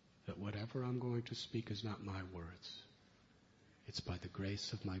that whatever I'm going to speak is not my words. It's by the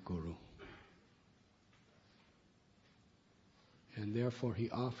grace of my Guru. And therefore he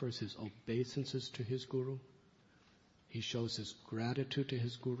offers his obeisances to his Guru. He shows his gratitude to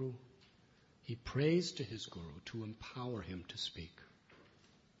his Guru. He prays to his Guru to empower him to speak.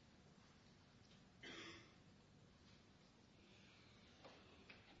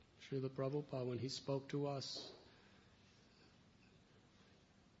 Srila Prabhupada, when he spoke to us,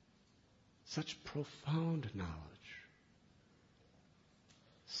 such profound knowledge,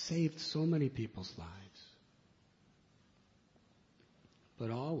 saved so many people's lives. But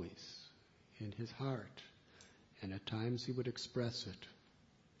always in his heart, and at times he would express it,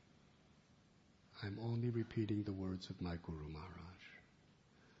 I'm only repeating the words of my Guru Maharaj.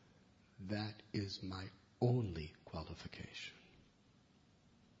 That is my only qualification.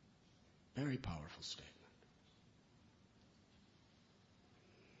 Very powerful statement.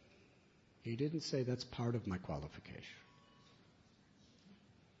 He didn't say that's part of my qualification.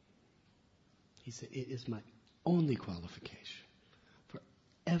 He said it is my only qualification for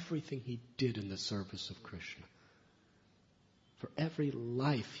everything he did in the service of Krishna. For every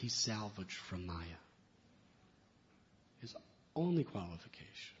life he salvaged from Maya. His only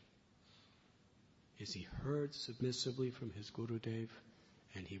qualification is he heard submissively from his Gurudev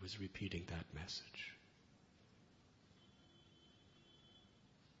and he was repeating that message.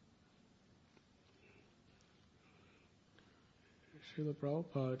 Srila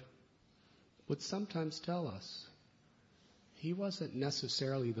Prabhupada would sometimes tell us he wasn't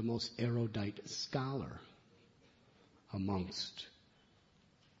necessarily the most erudite scholar amongst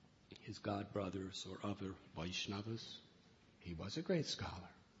his god brothers or other Vaishnavas. He was a great scholar.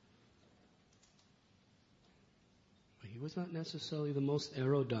 But he was not necessarily the most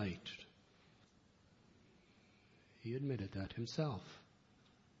erudite. He admitted that himself.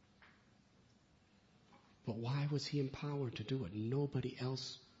 But why was he empowered to do it? Nobody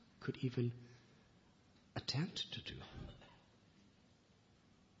else could even attempt to do it.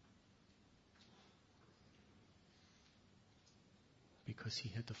 Because he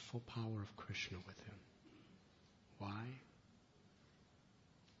had the full power of Krishna with him. Why?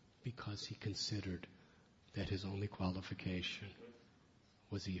 Because he considered that his only qualification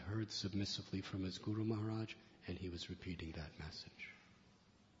was he heard submissively from his Guru Maharaj and he was repeating that message.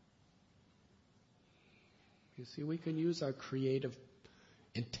 You see, we can use our creative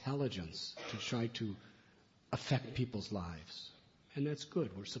intelligence to try to affect people's lives. And that's good,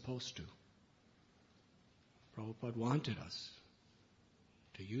 we're supposed to. Prabhupada wanted us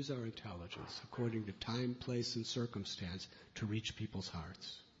to use our intelligence according to time, place, and circumstance to reach people's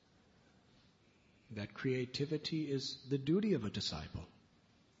hearts. That creativity is the duty of a disciple.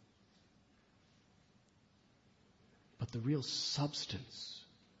 But the real substance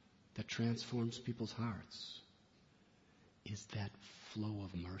that transforms people's hearts is that flow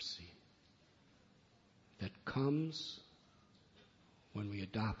of mercy that comes when we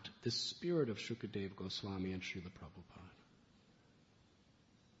adopt the spirit of Shukadeva Goswami and Srila Prabhupada.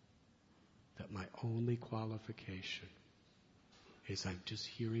 That my only qualification is I'm just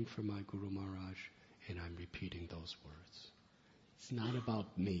hearing from my Guru Maharaj and I'm repeating those words. It's not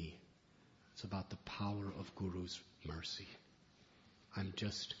about me. It's about the power of Guru's mercy. I'm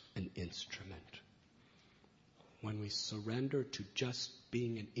just an instrument. When we surrender to just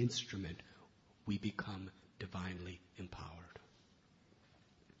being an instrument, we become divinely empowered.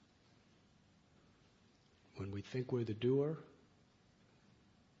 When we think we're the doer,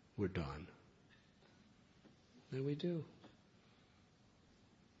 we're done. And we do.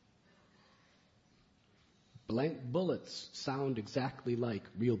 Blank bullets sound exactly like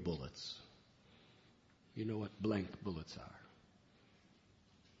real bullets. You know what blank bullets are.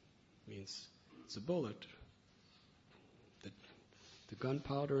 It means it's a bullet. The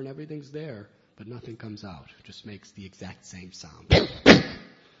gunpowder and everything's there, but nothing comes out. It just makes the exact same sound.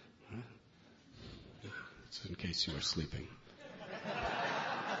 It's in case you were sleeping.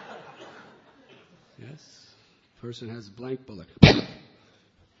 Yes? Person has a blank bullet.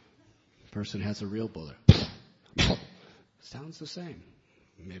 Person has a real bullet. Sounds the same.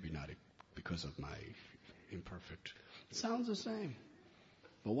 Maybe not because of my imperfect. It sounds the same.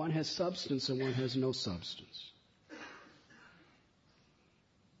 But one has substance and one has no substance.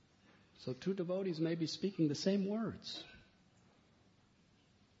 So two devotees may be speaking the same words.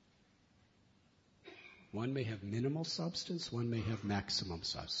 One may have minimal substance, one may have maximum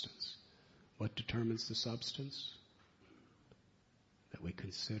substance. What determines the substance? That we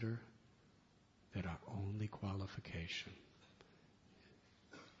consider that our only qualification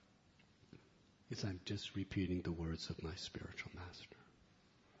is I'm just repeating the words of my spiritual master.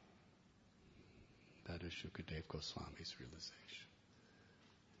 That is Shukadeva Goswami's realization.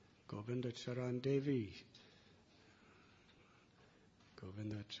 Govinda Charan Devi.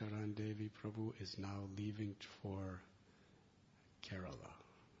 Govinda Charan Devi Prabhu is now leaving for Kerala.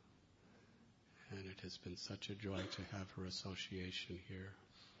 And it has been such a joy to have her association here.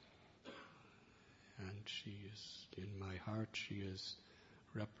 And she is, in my heart, she is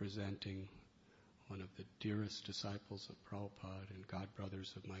representing one of the dearest disciples of Prabhupada and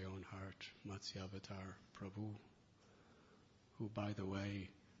godbrothers of my own heart, Matsyavatar Prabhu, who, by the way,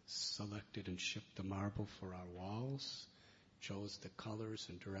 selected and shipped the marble for our walls, chose the colors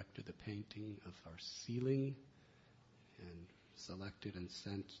and directed the painting of our ceiling, and selected and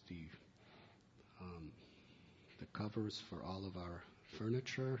sent the covers for all of our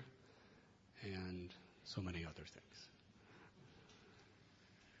furniture, and so many other things.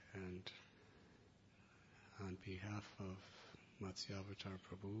 And on behalf of Matsyavatar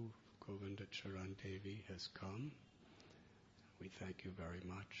Prabhu, Govinda Charan Devi has come. We thank you very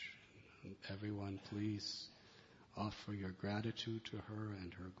much. And everyone, please offer your gratitude to her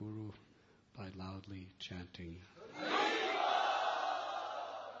and her Guru by loudly chanting.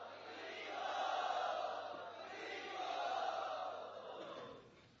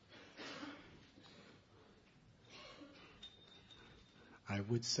 I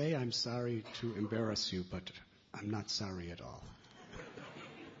would say I'm sorry to embarrass you, but I'm not sorry at all.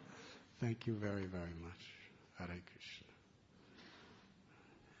 Thank you very, very much. Hare Krishna.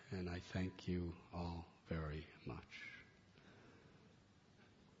 And I thank you all very much.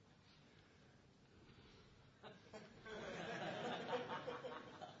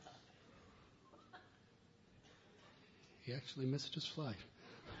 He actually missed his flight.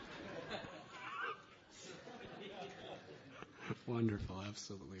 Wonderful,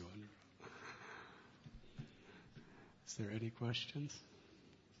 absolutely wonderful. Is there any questions?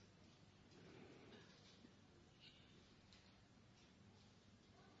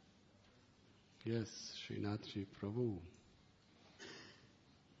 Yes, Srinathji Prabhu.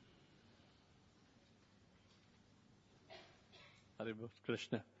 Hare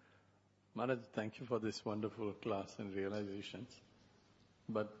Krishna. Maharaj, thank you for this wonderful class and realizations.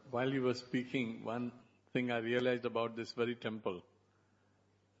 But while you were speaking, one thing I realized about this very temple,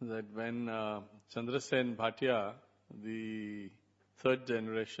 that when Chandrasen Bhatia, the third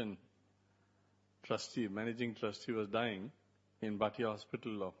generation trustee, managing trustee, was dying in Bhatia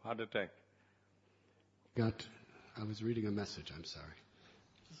Hospital of heart attack. I was reading a message, I'm sorry.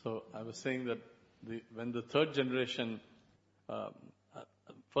 So I was saying that when the third generation,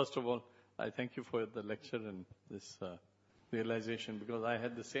 first of all, I thank you for the lecture and this realization, because I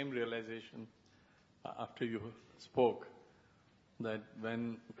had the same realization after you spoke, that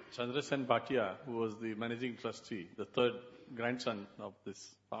when Chandrasen Bhatia, who was the managing trustee, the third grandson of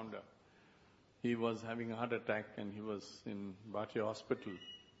this founder, he was having a heart attack and he was in Bharti Hospital.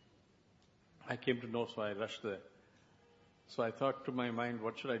 I came to know, so I rushed there. So I thought to my mind,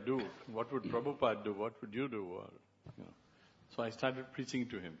 what should I do? What would Prabhupada do? What would you do? So I started preaching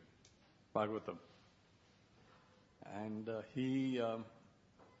to him, Bhagavatam. And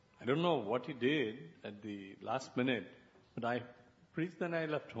I don't know what he did at the last minute, but I preached and I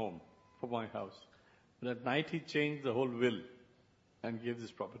left home for my house. But at night he changed the whole will and gave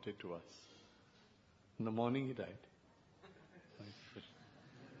this property to us. In the morning he died.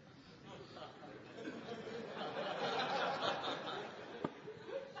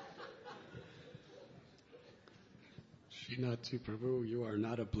 Srinathji Prabhu, you are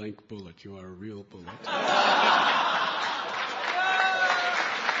not a blank bullet, you are a real bullet.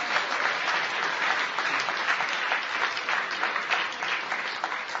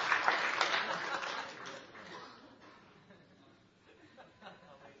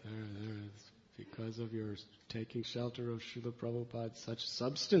 Because of your taking shelter of Srila Prabhupada, such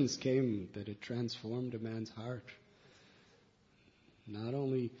substance came that it transformed a man's heart. Not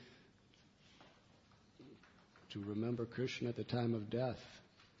only to remember Krishna at the time of death,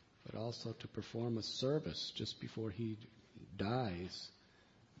 but also to perform a service just before he dies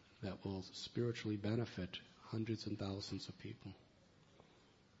that will spiritually benefit hundreds and thousands of people.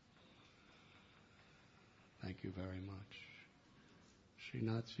 Thank you very much.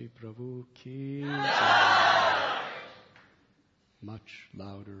 Srinathji Prabhu ki jai. Much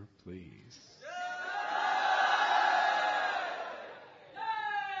louder, please.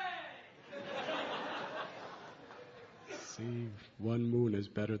 See, one moon is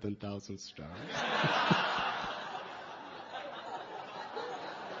better than 1,000 stars.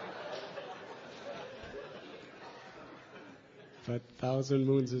 But 1,000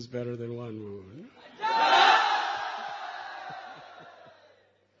 moons is better than one moon.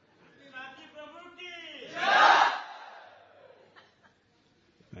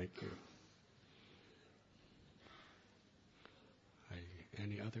 Thank you.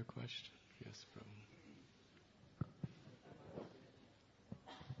 Any other question? Yes, Prabhu.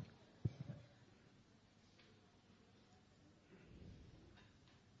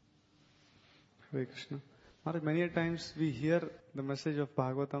 Hare Krishna. Maharaj, many a times we hear the message of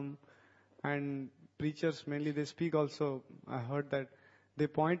Bhagavatam and preachers mainly they speak also. I heard that they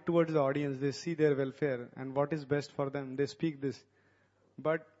point towards the audience, they see their welfare and what is best for them, they speak this.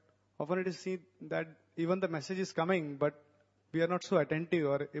 But often it is seen that even the message is coming, but we are not so attentive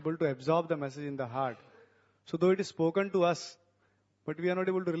or able to absorb the message in the heart. So though it is spoken to us, but we are not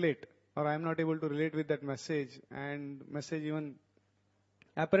able to relate, or I am not able to relate with that message, and message even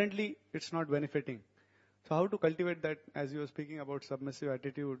apparently it's not benefiting. So how to cultivate that, as you were speaking about submissive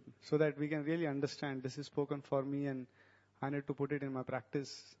attitude, so that we can really understand this is spoken for me and I need to put it in my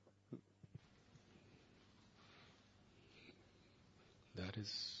practice. That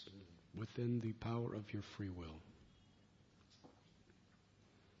is within the power of your free will.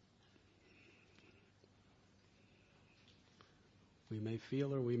 We may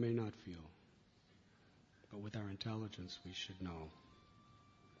feel or we may not feel, but with our intelligence we should know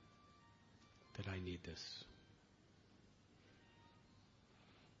that I need this.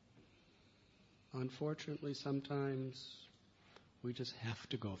 Unfortunately, sometimes we just have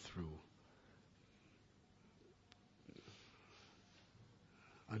to go through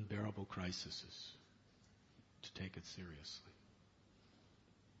unbearable crises to take it seriously.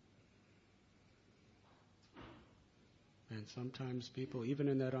 And sometimes people, even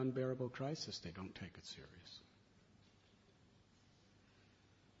in that unbearable crisis, they don't take it seriously.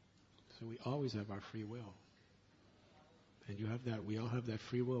 So we always have our free will. And you have that, we all have that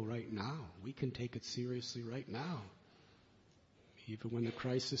free will right now. We can take it seriously right now. Even when the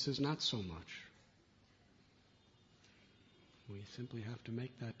crisis is not so much. We simply have to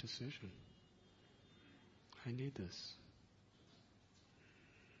make that decision. I need this.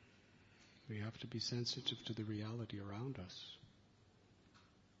 We have to be sensitive to the reality around us.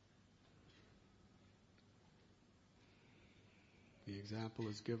 The example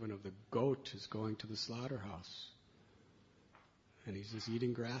is given of the goat is going to the slaughterhouse. And he's just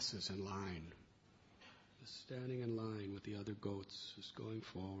eating grasses in line. Just standing in line with the other goats, just going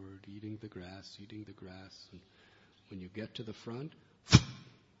forward, eating the grass. And when you get to the front,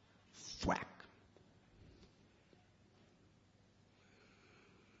 thwack.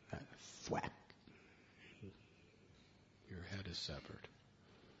 That thwack. Your head is severed.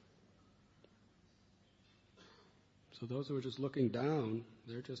 So those who are just looking down,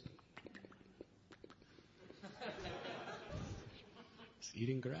 they're just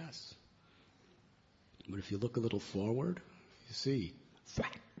eating grass. But if you look a little forward, you see,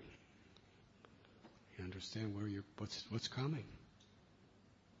 thwack. understand what's coming.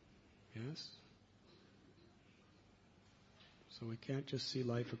 Yes? So we can't just see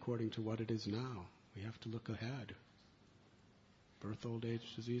life according to what it is now. We have to look ahead. Birth, old age,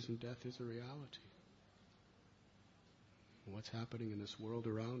 disease, and death is a reality. What's happening in this world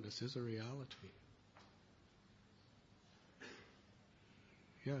around us is a reality.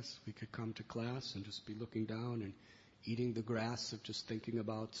 Yes, we could come to class and just be looking down and eating the grass of just thinking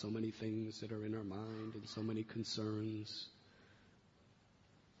about so many things that are in our mind and so many concerns.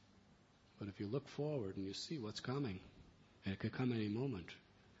 But if you look forward and you see what's coming, and it could come any moment,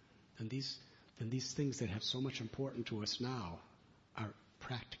 then these things that have so much importance to us now are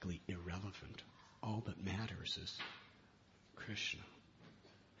practically irrelevant. All that matters is Krishna.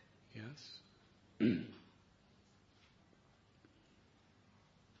 Yes?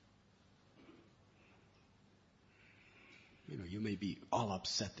 You may be all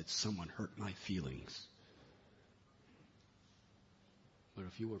upset that someone hurt my feelings. But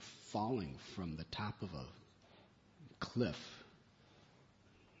if you were falling from the top of a cliff,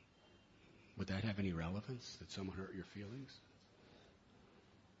 would that have any relevance, that someone hurt your feelings?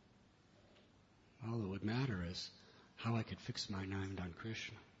 All that would matter is how I could fix my mind on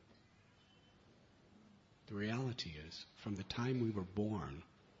Krishna. The reality is, from the time we were born,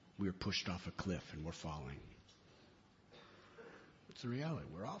 we were pushed off a cliff and we're falling. It's a reality.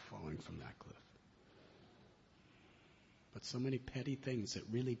 We're all falling from that cliff. But so many petty things that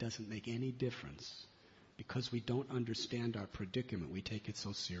really doesn't make any difference. Because we don't understand our predicament, we take it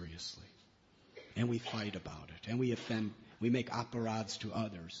so seriously. And we fight about it. And we offend, we make aparads to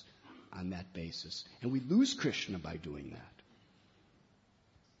others on that basis. And we lose Krishna by doing that.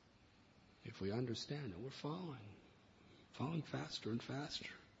 If we understand it, we're falling faster and faster.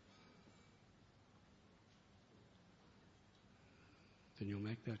 Then you'll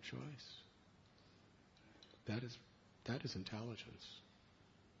make that choice. That is intelligence.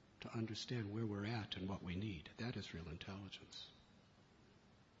 To understand where we're at and what we need. That is real intelligence.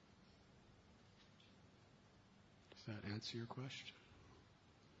 Does that answer your question?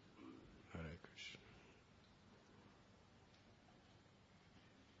 Hare Krishna.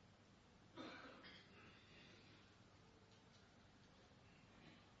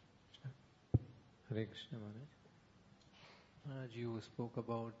 Hare Krishna Maharaj. Maharaj, you spoke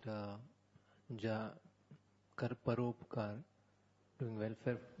about paropkar, doing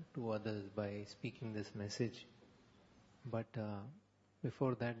welfare to others by speaking this message. But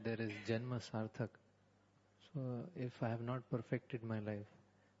before that there is Janma Sarthak. So if I have not perfected my life,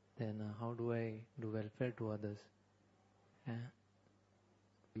 then how do I do welfare to others?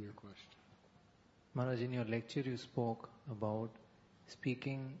 Your question. Maharaj, in your lecture you spoke about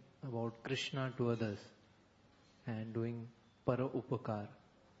speaking about Krishna to others and doing para upakar.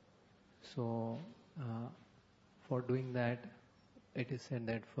 So for doing that, it is said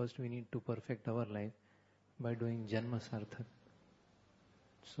that first we need to perfect our life by doing Janma Sarthak.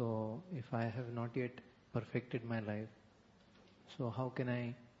 So if I have not yet perfected my life, so how can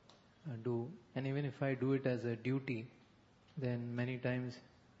I do? And even if I do it as a duty, then many times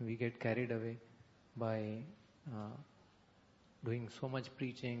we get carried away by doing so much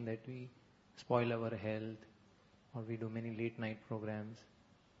preaching that we spoil our health, or we do many late night programs.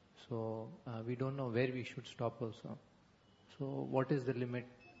 So we don't know where we should stop also. So what is the limit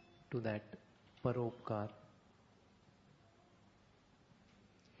to that paropkar?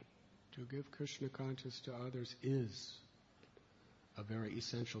 To give Krishna consciousness to others is a very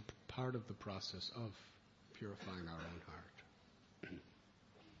essential part of the process of purifying our own heart.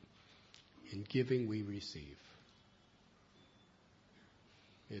 In giving, we receive.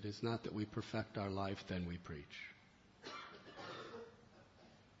 It is not that we perfect our life, then we preach.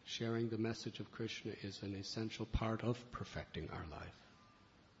 Sharing the message of Krishna is an essential part of perfecting our life.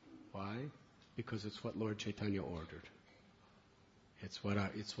 Why? Because it's what Lord Chaitanya ordered. It's what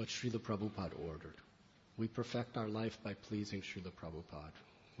Srila Prabhupada ordered. We perfect our life by pleasing Srila Prabhupada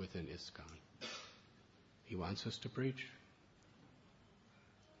within ISKCON. He wants us to preach.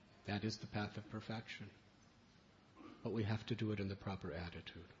 That is the path of perfection. But we have to do it in the proper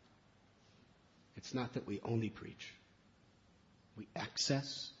attitude. It's not that we only preach. We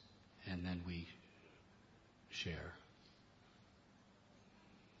access and then we share.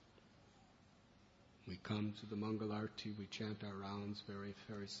 We come to the Mangal Arti, we chant our rounds very,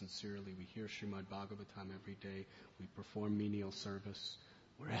 very sincerely. We hear Srimad Bhagavatam every day. We perform menial service.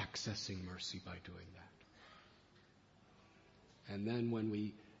 We're accessing mercy by doing that. And then when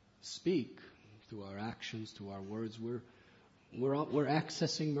we speak, through our actions, through our words, we're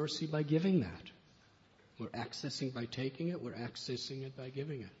accessing mercy by giving that. We're accessing by taking it. We're accessing it by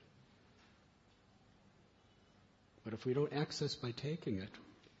giving it. But if we don't access by taking it,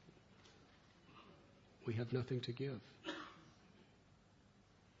 we have nothing to give.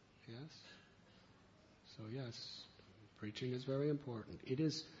 Yes? So yes, preaching is very important.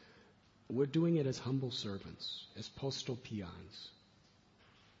 We're doing it as humble servants, as postal peons,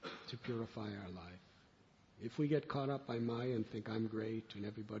 to purify our life. If we get caught up by Maya and think I'm great and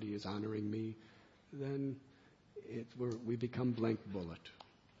everybody is honoring me, then we become blank bullet.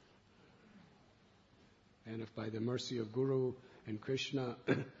 And if by the mercy of Guru and Krishna,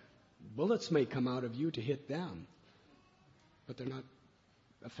 bullets may come out of you to hit them, but they're not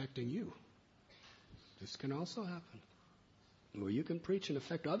affecting you. This can also happen. Where you can preach and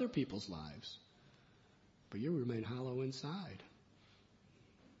affect other people's lives, but you remain hollow inside.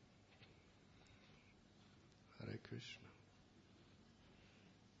 Hare Krishna.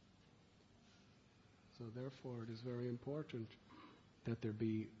 So therefore it is very important that there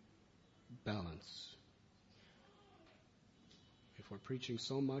be balance. If we're preaching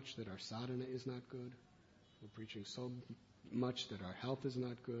so much that our sadhana is not good, we're preaching so much that our health is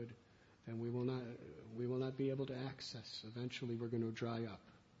not good, then we will not be able to access. Eventually we're going to dry up.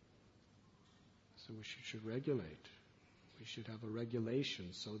 So we should regulate. We should have a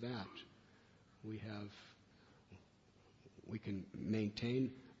regulation so that we can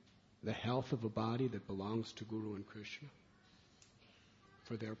maintain the health of a body that belongs to Guru and Krishna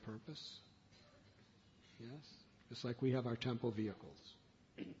for their purpose. Yes? Just like we have our temple vehicles.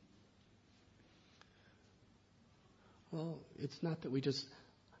 Well, it's not that we just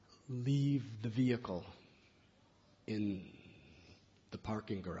leave the vehicle in the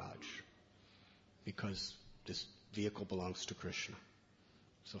parking garage because this vehicle belongs to Krishna.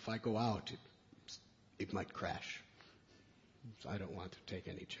 So if I go out, it might crash. So I don't want to take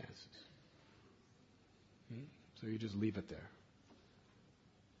any chances. So you just leave it there.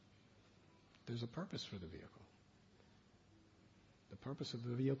 There's a purpose for the vehicle. The purpose of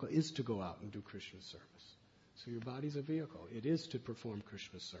the vehicle is to go out and do Krishna's service. So your body's a vehicle. It is to perform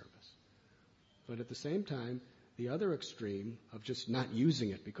Krishna's service. But at the same time, the other extreme of just not using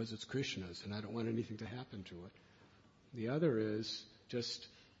it because it's Krishna's and I don't want anything to happen to it. The other is just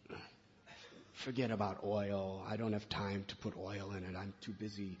forget about oil. I don't have time to put oil in it. I'm too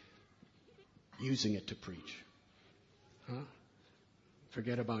busy using it to preach.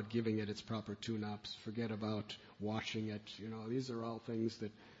 Forget about giving it its proper tune-ups. Forget about washing it. These are all things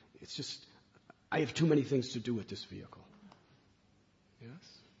that it's just, I have too many things to do with this vehicle.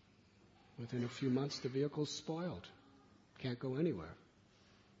 Yes? Within a few months, the vehicle's spoiled. Can't go anywhere.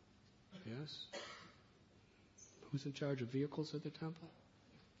 Yes? Who's in charge of vehicles at the temple?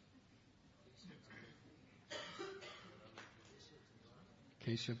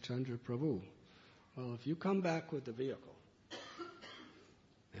 Keshav Chandra Prabhu. Well, if you come back with the vehicle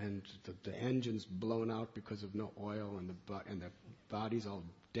and the engine's blown out because of no oil and the body's all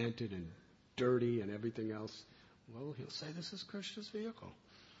dented and dirty and everything else, well, he'll say this is Krishna's vehicle.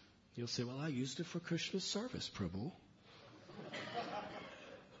 He'll say, well, I used it for Krishna's service, Prabhu.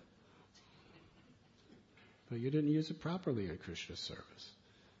 But you didn't use it properly in Krishna's service.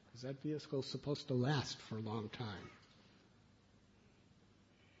 Because that vehicle is supposed to last for a long time.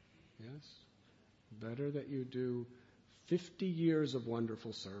 Yes? Better that you do 50 years of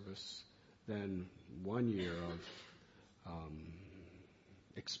wonderful service than 1 year of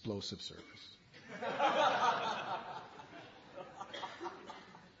explosive service.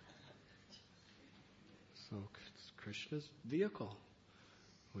 So it's Krishna's vehicle.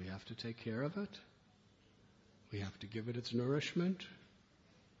 We have to take care of it. We have to give it its nourishment.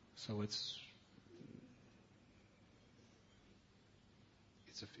 So it's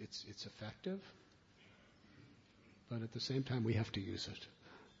effective. But at the same time, we have to use it.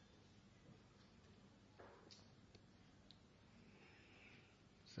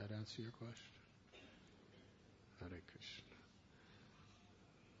 Does that answer your question? Hare Krishna.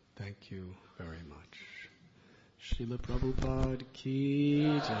 Thank you very much. Srila Prabhupada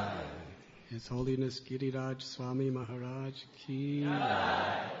ki jai. His Holiness Giriraj Swami Maharaj ki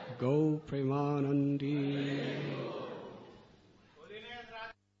jai. Go Premanandi.